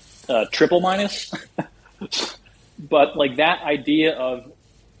triple minus. But like that idea of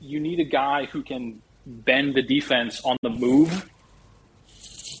you need a guy who can bend the defense on the move,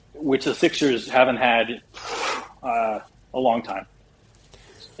 which the Sixers haven't had a long time.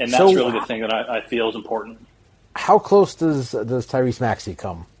 And that's really the thing that I feel is important. How close does Tyrese Maxey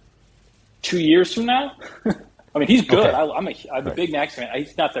come? 2 years from now? I mean, he's good. Okay. I'm a big Maxey fan.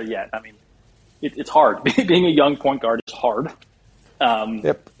 He's not there yet. I mean, it's hard. Being a young point guard is hard.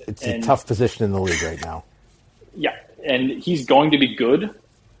 Yep. It's a tough position in the league right now. Yeah, and he's going to be good.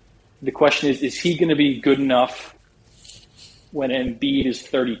 The question is he going to be good enough when Embiid is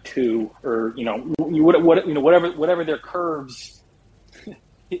 32, or whatever their curves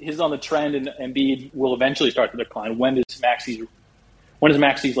is on the trend, and Embiid will eventually start to decline. When does Maxey's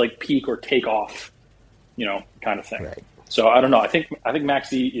like peak or take off, kind of thing. Right. So I don't know. I think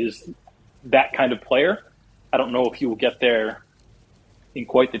Maxey is that kind of player. I don't know if he will get there in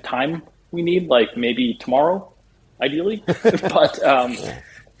quite the time we need, like maybe tomorrow, ideally. but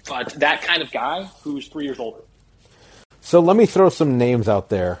that kind of guy who's 3 years older. So let me throw some names out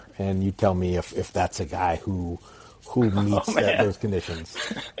there, and you tell me if that's a guy who meets those conditions.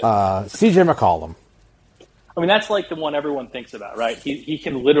 CJ McCollum. I mean, that's like the one everyone thinks about, right? He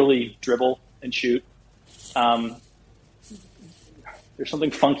can literally dribble and shoot. There's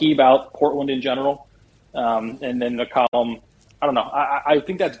something funky about Portland in general. And then McCollum, I don't know. I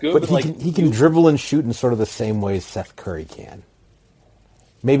think that's good. But he can dribble and shoot in sort of the same way Seth Curry can.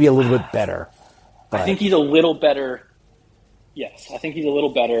 Maybe a little bit better. I think he's a little better. Yes, I think he's a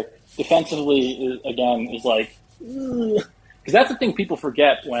little better. Defensively, again, is like... Because that's the thing people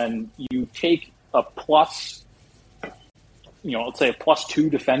forget when you take a plus, let's say a +2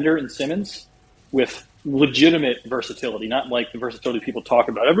 defender in Simmons with legitimate versatility, not like the versatility people talk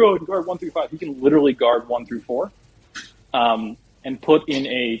about. Everyone can guard 1 through 5. He can literally guard 1 through 4. And put in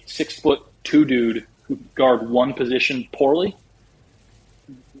a 6'2" dude who can guard one position poorly.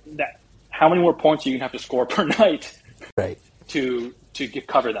 How many more points are you gonna have to score per night? Right. To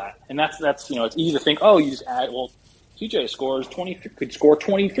cover that, and that's it's easy to think, you just add. Well, CJ could score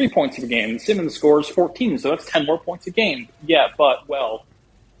 23 points a game, and Simmons scores 14, so that's 10 more points a game. Yeah, so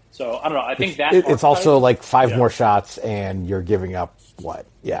I don't know. I think that it's also like 5 more shots, and you're giving up what?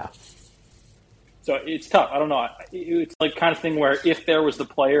 Yeah. So it's tough. I don't know. It's like kind of thing where if there was the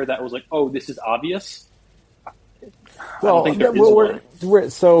player that was like, this is obvious. Well, I don't think there is one.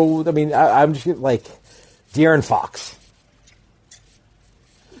 I'm just like De'Aaron Fox.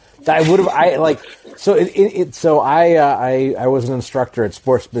 I would have. I was an instructor at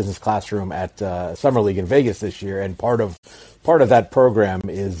Sports Business Classroom at Summer League in Vegas this year, and part of that program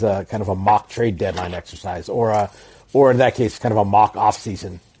is kind of a mock trade deadline exercise, or in that case, kind of a mock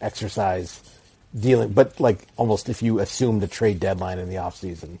off-season exercise dealing. But like almost if you assumed a trade deadline in the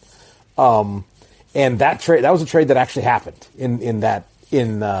off-season, and that was a trade that actually happened in that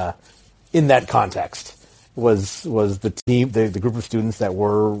context. Was the team, the group of students that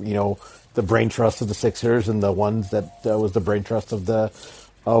were, the brain trust of the Sixers, and the ones that was the brain trust of the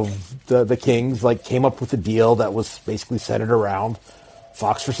Kings, like came up with a deal that was basically centered around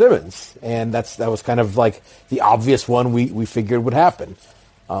Fox for Simmons, and that was kind of like the obvious one we figured would happen.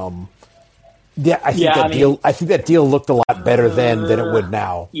 I think that deal looked a lot better then than it would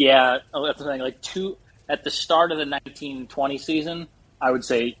now. Yeah, that's the thing. Like at the start of the 1920 season, I would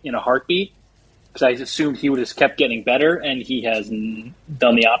say in a heartbeat. Because I assumed he would have kept getting better, and he has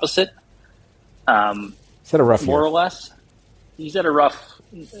done the opposite. He's had a rough more year. or less. He's had a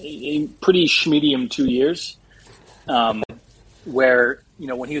pretty schmedium 2 years, where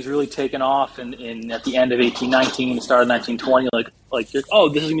when he was really taken off, and at the end of 18-19, the start of 19-20,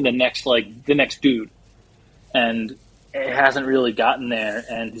 this is gonna be the next dude, and it hasn't really gotten there,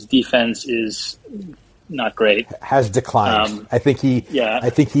 and his defense is not great. Has declined. I think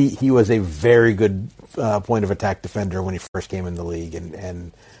he was a very good point of attack defender when he first came in the league,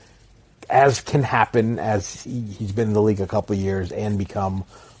 and as can happen as he's been in the league a couple of years and become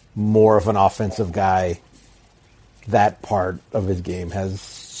more of an offensive guy, that part of his game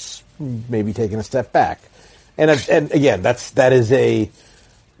has maybe taken a step back. And again, that is a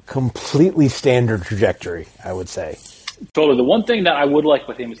completely standard trajectory, I would say. Totally. The one thing that I would like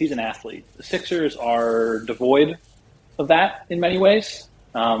with him is he's an athlete. The Sixers are devoid of that in many ways.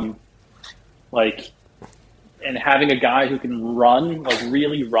 And having a guy who can run,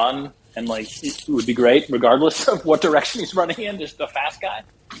 really run, and it would be great regardless of what direction he's running in, just a fast guy.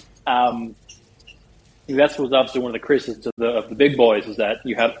 That's was obviously one of the criticisms of the big boys is that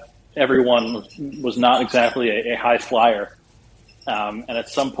you have everyone was not exactly a high flyer. And at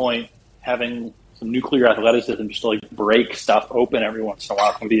some point, having some nuclear athleticism just to like break stuff open every once in a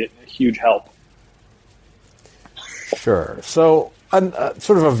while can be a huge help. Sure. So,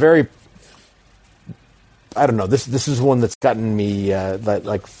 sort of a very, I don't know. This is one that's gotten me.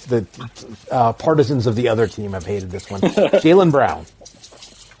 Like the partisans of the other team have hated this one. Jaylen Brown.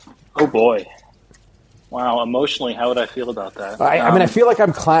 Oh boy. Wow, emotionally, how would I feel about that? I mean, I feel like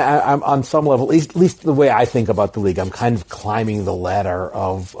I'm on some level, at least the way I think about the league, I'm kind of climbing the ladder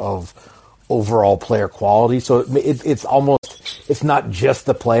of overall player quality. So it's almost, it's not just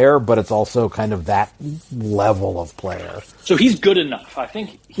the player, but it's also kind of that level of player. So he's good enough. I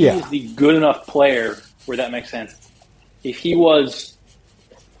think he is the good enough player where that makes sense. If he was,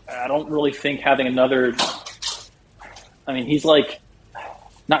 I don't really think having another, I mean, he's like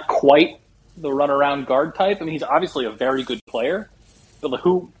not quite the runaround guard type. I mean, he's obviously a very good player, but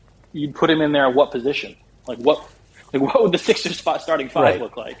who you'd put him in there at what position? Like what would the Sixers starting five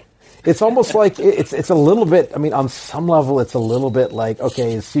look like? It's almost like it's a little bit. I mean, on some level, it's a little bit like,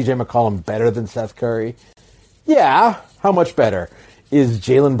 okay, is C.J. McCollum better than Seth Curry? Yeah, how much better? Is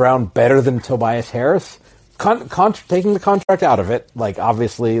Jaylen Brown better than Tobias Harris? Taking the contract out of it, like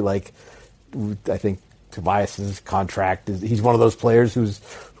obviously, like I think Tobias's contract he's one of those players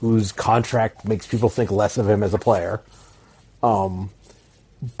whose contract makes people think less of him as a player.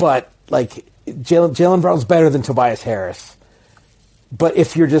 But like Jaylen Brown's better than Tobias Harris. But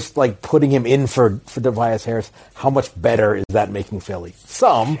if you're just like putting him in for Tobias Harris, how much better is that making Philly?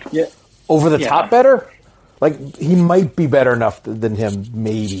 Some over the top better. Like he might be better enough than him,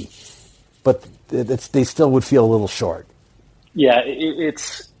 maybe, but they still would feel a little short. Yeah,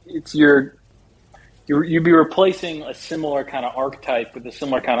 it's you'd be replacing a similar kind of archetype with a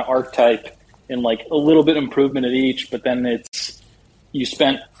similar kind of archetype in like a little bit improvement at each, but then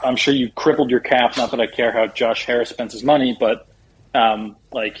I'm sure you crippled your cap. Not that I care how Josh Harris spends his money, but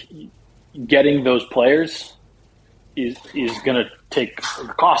like getting those players is going to take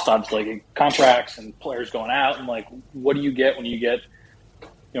cost, obviously, like contracts and players going out, and like what do you get when you get,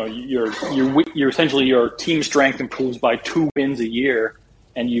 you know, you're essentially your team strength improves by 2 wins a year,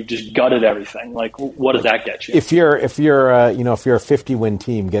 and you've just gutted everything. Like, what does that get you? If you're a 50-win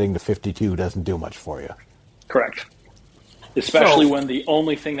team, getting to 52 doesn't do much for you. Correct. Especially when the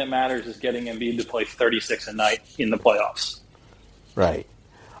only thing that matters is getting Embiid to play 36 a night in the playoffs. Right.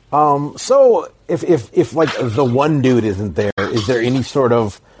 So if like the one dude isn't there, is there any sort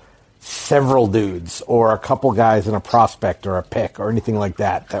of several dudes or a couple guys and a prospect or a pick or anything like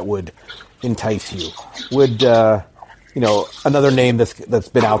that would entice you? Would another name that's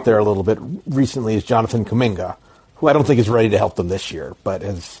been out there a little bit recently is Jonathan Kuminga, who I don't think is ready to help them this year, but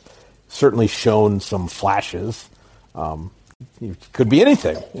has certainly shown some flashes. It could be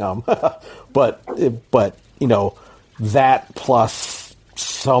anything, but that plus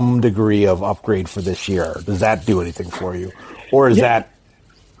some degree of upgrade for this year. Does that do anything for you, or is that?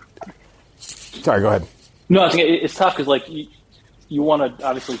 Sorry, go ahead. No, I think it's tough because like you want to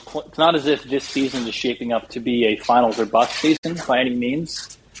obviously. It's not as if this season is shaping up to be a finals or bust season by any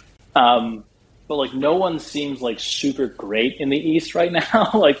means. But like no one seems like super great in the East right now.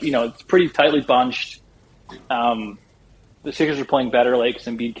 Like it's pretty tightly bunched. The Sixers are playing better late because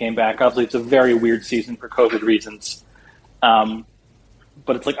Embiid came back. Obviously, it's a very weird season for COVID reasons.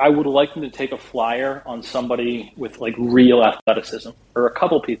 But it's like I would like them to take a flyer on somebody with like real athleticism, or a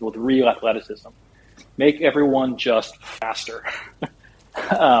couple people with real athleticism. Make everyone just faster.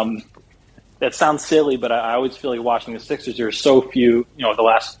 That sounds silly, but I always feel like watching the Sixers, there are so few, the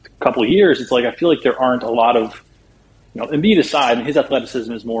last couple of years, it's like I feel like there aren't a lot of, Embiid aside, and his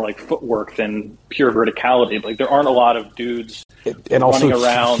athleticism is more like footwork than pure verticality. Like there aren't a lot of dudes and also running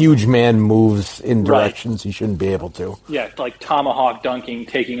around. Huge man moves in directions he shouldn't be able to. Yeah, like tomahawk dunking,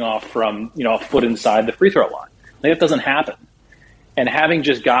 taking off from a foot inside the free throw line. Like that doesn't happen. And having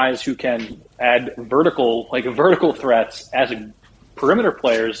just guys who can add vertical threats as perimeter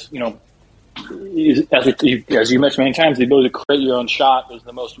players, as you mentioned many times, the ability to create your own shot is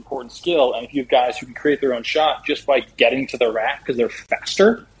the most important skill. And if you have guys who can create their own shot just by getting to the rack because they're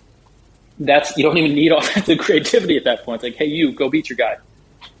faster, you don't even need offensive creativity at that point. It's like, hey, you go beat your guy.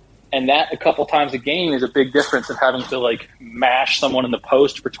 And that a couple times a game is a big difference of having to like mash someone in the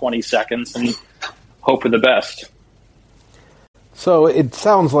post for 20 seconds and hope for the best. So it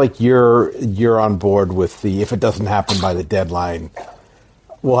sounds like you're on board with the if it doesn't happen by the deadline,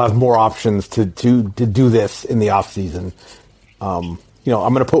 we'll have more options to do this in the off season. I'm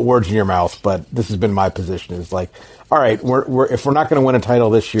going to put words in your mouth, but this has been my position. Is like, all right, if we're not going to win a title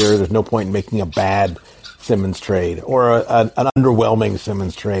this year, there's no point in making a bad Simmons trade or an underwhelming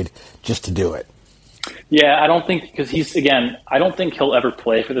Simmons trade just to do it. Yeah, I don't think because I don't think he'll ever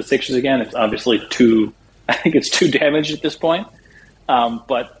play for the Sixers again. It's obviously I think it's too damaged at this point.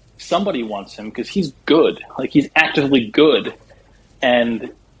 But somebody wants him because he's good. Like, he's actively good.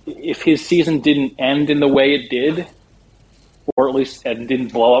 And if his season didn't end in the way it did, or at least it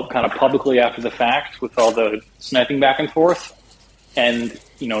didn't blow up kind of publicly after the fact with all the sniping back and forth, and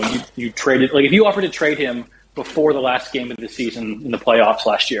you traded, like, if you offered to trade him before the last game of the season in the playoffs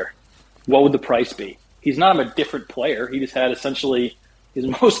last year, what would the price be? He's not a different player. He just had essentially his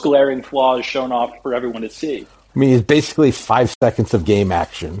most glaring flaws shown off for everyone to see. I mean, he's basically 5 seconds of game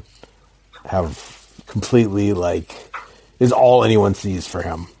action have completely, is all anyone sees for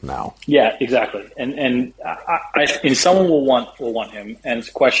him now. Yeah, exactly. And someone will want him, and it's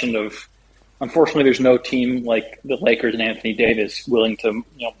a question of, unfortunately, there's no team like the Lakers and Anthony Davis willing to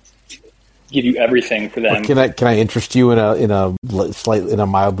give you everything for them. Can I interest you in a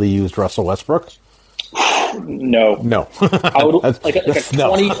mildly used Russell Westbrook? No. I would like a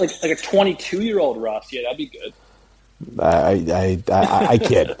 22-year-old Russ. Yeah, that'd be good. I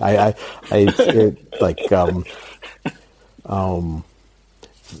kid. It's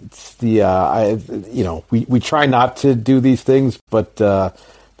we try not to do these things, but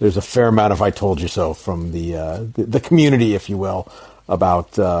there's a fair amount of "I told you so" from the community, if you will,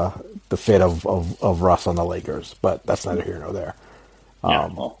 about the fate of Russ on the Lakers. But that's neither here nor there. I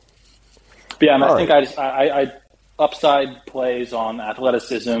think I upside plays on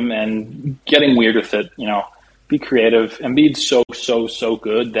athleticism and getting weird with it. Be creative. Embiid's so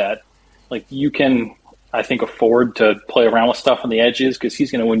good that you can, I think, afford to play around with stuff on the edges because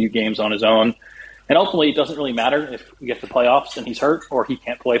he's going to win you games on his own. And ultimately, it doesn't really matter if we get to the playoffs and he's hurt or he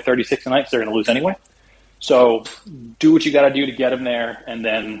can't play 36 a night because they're going to lose anyway. So do what you got to do to get him there, and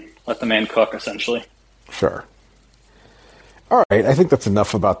then let the man cook, essentially. Sure. All right, I think that's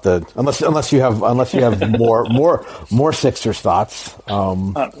enough about unless you have more Sixers thoughts.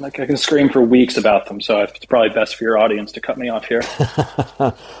 I can scream for weeks about them, so it's probably best for your audience to cut me off here.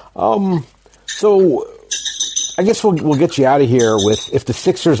 So I guess we'll get you out of here with, if the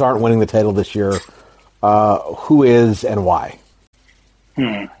Sixers aren't winning the title this year, who is and why?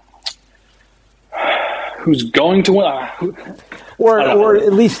 Who's going to win? Or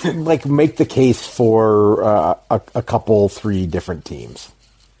at least make the case for a couple, 3 different teams.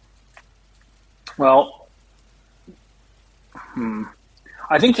 Well,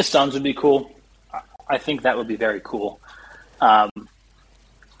 I think the Suns would be cool. I think that would be very cool. I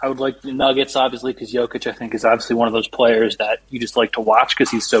would like the Nuggets, obviously, because Jokic, I think, is obviously one of those players that you just like to watch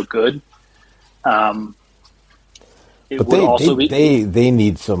because he's so good. But they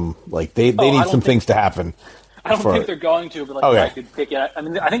need some need some things to happen. I don't think they're going to, but if I could pick it. I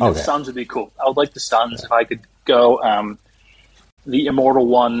mean, I think the Suns would be cool. I would like the Suns if I could go. The immortal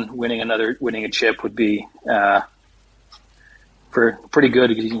one winning a chip would be for pretty good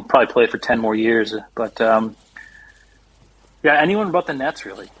because you can probably play for 10 more years. But anyone but the Nets,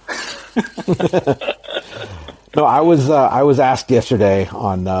 really. No, I was asked yesterday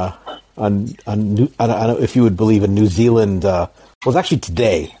on I don't know if you would believe, in New Zealand. It was actually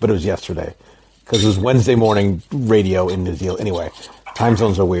today, but it was yesterday because it was Wednesday morning radio in New Zealand. Anyway, time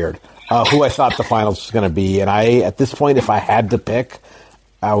zones are weird. Who I thought the finals was going to be, and at this point, if I had to pick,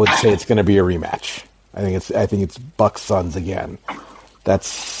 I would say it's going to be a rematch. I think it's Bucks Suns again.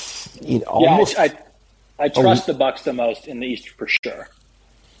 That's almost. Yeah, I trust the Bucks the most in the East for sure.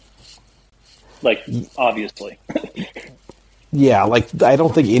 Obviously. Yeah, I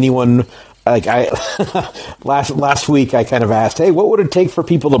don't think anyone. Last week I kind of asked, hey, what would it take for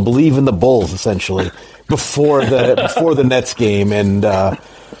people to believe in the Bulls, essentially, before the Nets game, and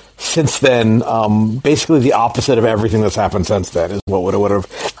since then, basically the opposite of everything that's happened since then is what would have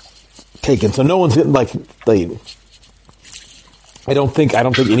taken. So no one's I don't think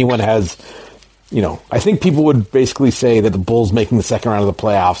anyone has. I think people would basically say that the Bulls making the second round of the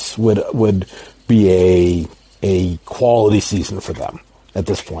playoffs would be a quality season for them at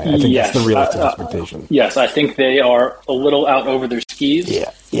this point. I think that's the realistic expectation. Yes, I think they are a little out over their skis.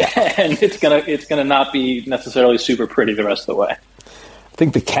 Yeah. And it's gonna not be necessarily super pretty the rest of the way. I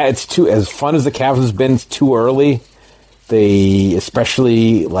think it's too, as fun as the Cavs has been, it's too early. They,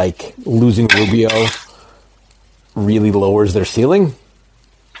 especially losing Rubio, really lowers their ceiling.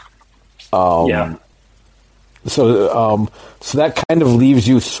 So that kind of leaves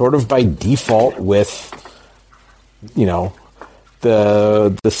you sort of by default with,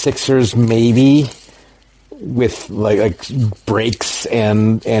 the Sixers maybe with breaks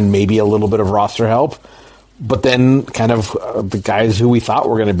and maybe a little bit of roster help, But then kind of the guys who we thought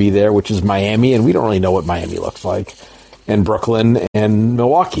were going to be there, which is Miami, and we don't really know what Miami looks like, and Brooklyn and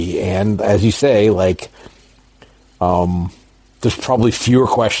Milwaukee. And as you say, like, there's probably fewer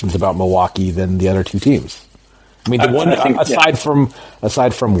questions about Milwaukee than the other two teams. I mean, aside from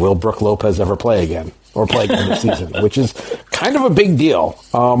will Brook Lopez ever play again this season, which is kind of a big deal.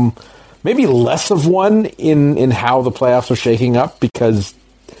 Maybe less of one in how the playoffs are shaking up, because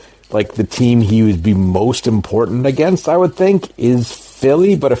like the team he would be most important against, I would think, is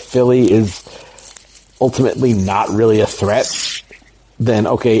Philly. But if Philly is ultimately not really a threat, then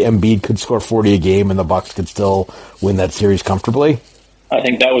okay, Embiid could score 40 a game and the Bucks could still win that series comfortably. I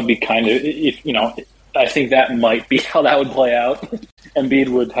think that would be kind of, I think that might be how that would play out. Embiid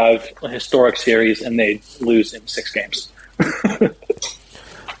would have a historic series and they'd lose in 6 games.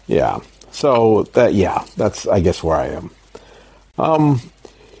 Yeah. So that's I guess where I am.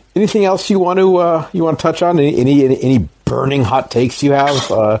 Anything else you want to touch on? Any burning hot takes you have?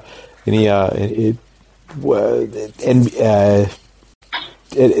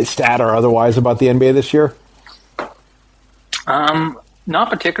 Stat or otherwise about the NBA this year? Not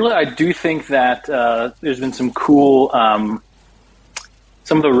particularly. I do think that there's been some cool.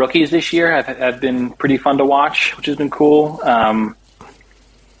 Some of the rookies this year have been pretty fun to watch, which has been cool.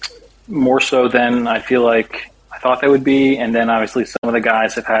 More so than I feel like I thought they would be, and then obviously some of the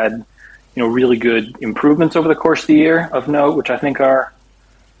guys have had, really good improvements over the course of the year of note, which I think are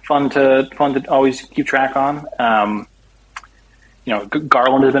fun to always keep track on.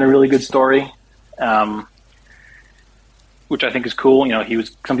 Garland has been a really good story, which I think is cool.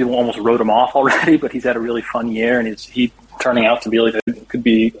 Some people almost wrote him off already, but he's had a really fun year, and he's turning out to be could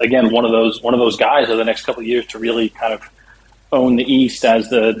be again one of those guys over the next couple of years to really kind of own the East as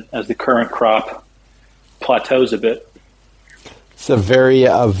the current crop plateaus a bit. It's a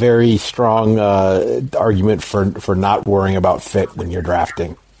very strong argument for not worrying about fit when you're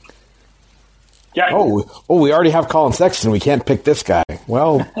drafting. Yeah. Oh, we already have Colin Sexton. We can't pick this guy.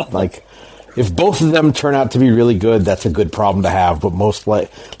 Well, like, if both of them turn out to be really good, that's a good problem to have. But the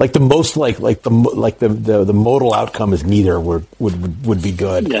modal outcome is neither would be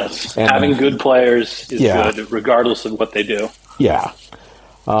good. Yes, and having good players is good, regardless of what they do. Yeah.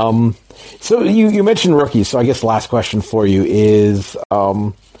 So you mentioned rookies. So I guess the last question for you is,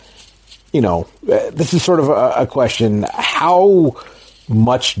 this is sort of a question: how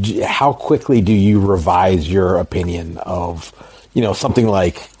quickly do you revise your opinion of, something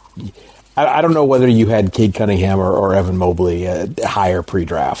like, I don't know whether you had Cade Cunningham or Evan Mobley higher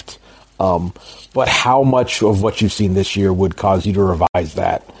pre-draft, but how much of what you've seen this year would cause you to revise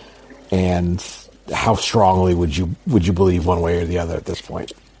that, and how strongly would you believe one way or the other at this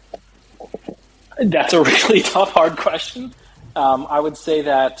point? That's a really tough, hard question. I would say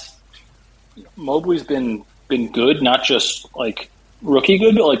that Mobley's been good, not just like rookie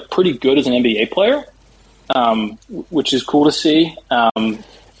good, but like pretty good as an NBA player, which is cool to see. And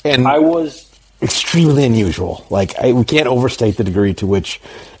I was extremely unusual. Like, we can't overstate the degree to which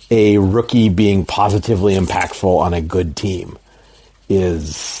a rookie being positively impactful on a good team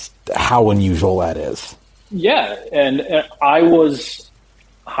is, how unusual that is. Yeah, and I was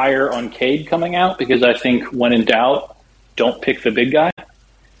higher on Cade coming out because I think when in doubt, don't pick the big guy.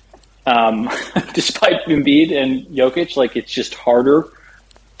 Despite Embiid and Jokic, like, it's just harder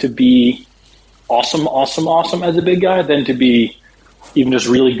to be awesome as a big guy than to be even just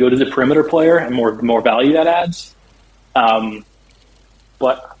really good as a perimeter player, and more value that adds.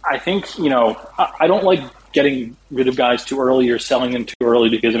 But I think, I don't like getting rid of guys too early or selling them too early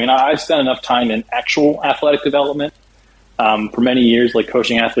because, I've spent enough time in actual athletic development for many years, like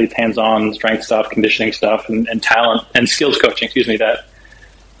coaching athletes, hands-on strength stuff, conditioning stuff, and talent and skills coaching, that,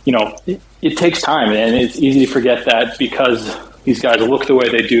 it takes time, and it's easy to forget that because these guys look the way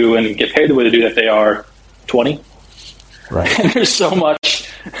they do and get paid the way they do that they are 20. Right. And there's so much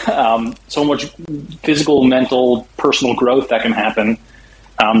physical, mental, personal growth that can happen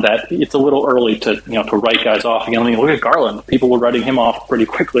that it's a little early to write guys off again. Look at Garland; people were writing him off pretty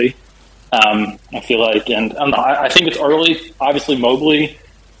quickly. I feel like, and I think it's early. Obviously, Mobley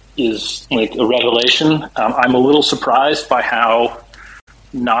is like a revelation. I'm a little surprised by how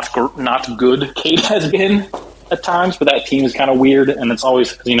not good Cade has been at times, but that team is kind of weird, and it's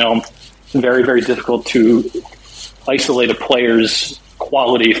always very, very difficult to isolate a player's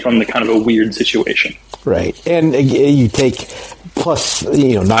quality from the kind of a weird situation. Right. And you take, plus,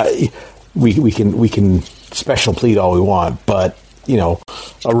 we can special plead all we want, but,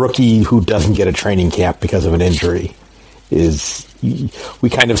 a rookie who doesn't get a training camp because of an injury we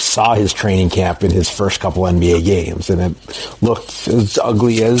kind of saw his training camp in his first couple NBA games, and it looked as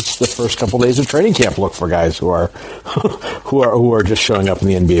ugly as the first couple days of training camp look for guys who are who are just showing up in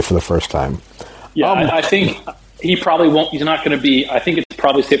the NBA for the first time. Yeah, I think he probably won't. He's not going to be. I think it's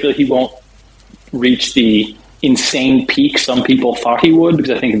probably safe that he won't reach the insane peak some people thought he would,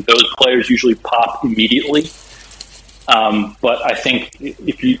 because I think those players usually pop immediately. But I think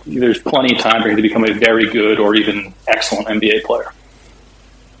there's plenty of time for him to become a very good or even excellent NBA player.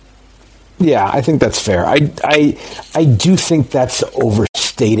 Yeah, I think that's fair. I do think that's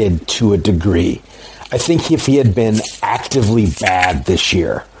overstated to a degree. I think if he had been actively bad this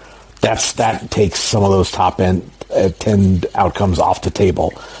year, that takes some of those top end 10 outcomes off the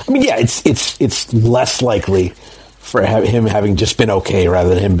table. I mean, yeah, it's less likely for him having just been okay rather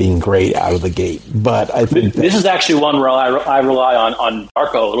than him being great out of the gate. But I think this is actually one where I rely on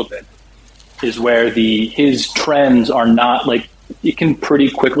Darko a little bit, is where his trends are not like, you can pretty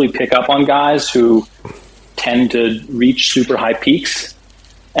quickly pick up on guys who tend to reach super high peaks,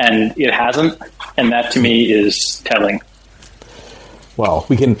 and it hasn't, and that to me is telling. Well,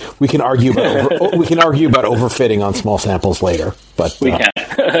 we can argue about we can argue about overfitting on small samples later, but we can.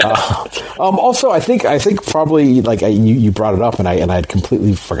 Also, I think probably like you brought it up, and I had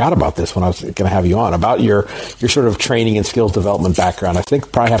completely forgot about this when I was going to have you on about your sort of training and skills development background. I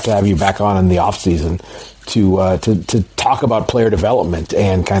think probably have to have you back on in the off season to talk about player development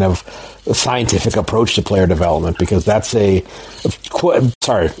and kind of a scientific approach to player development, because that's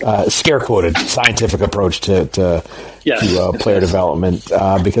scare quoted scientific approach to player development,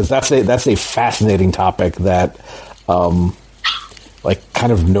 because that's a fascinating topic that like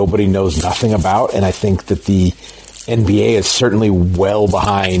kind of nobody knows nothing about, and I think that the NBA is certainly well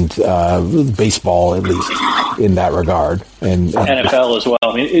behind baseball, at least in that regard, and NFL as well.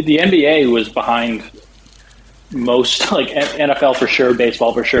 I mean, the NBA was behind most, like NFL for sure,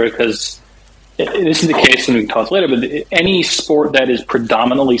 baseball for sure, because this is the case, and we can talk later, but any sport that is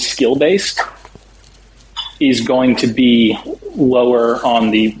predominantly skill-based is going to be lower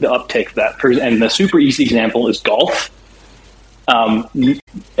on the uptake of that. And the super easy example is golf.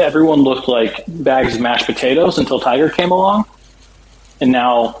 Everyone looked like bags of mashed potatoes until Tiger came along, and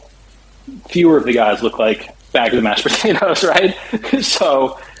now fewer of the guys look like bags of mashed potatoes, right?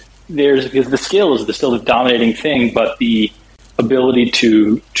 So because the skill is still the dominating thing, but the ability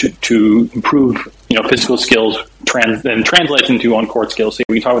to improve, physical skills translates into on-court skills. So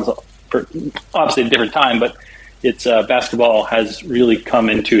we can talk about for obviously a different time, but it's basketball has really come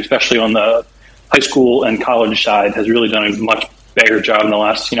into, especially on the high school and college side, has really done a much better job in the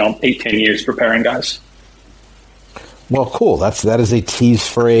last 8-10 years preparing guys. Well, cool. That is a tease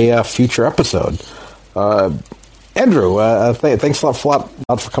for a future episode. Andrew, thanks a lot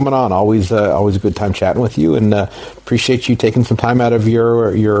for coming on. Always a good time chatting with you, and appreciate you taking some time out of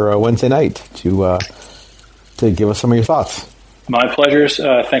your Wednesday night to give us some of your thoughts. My pleasures.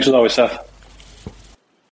 Thanks as always, Seth.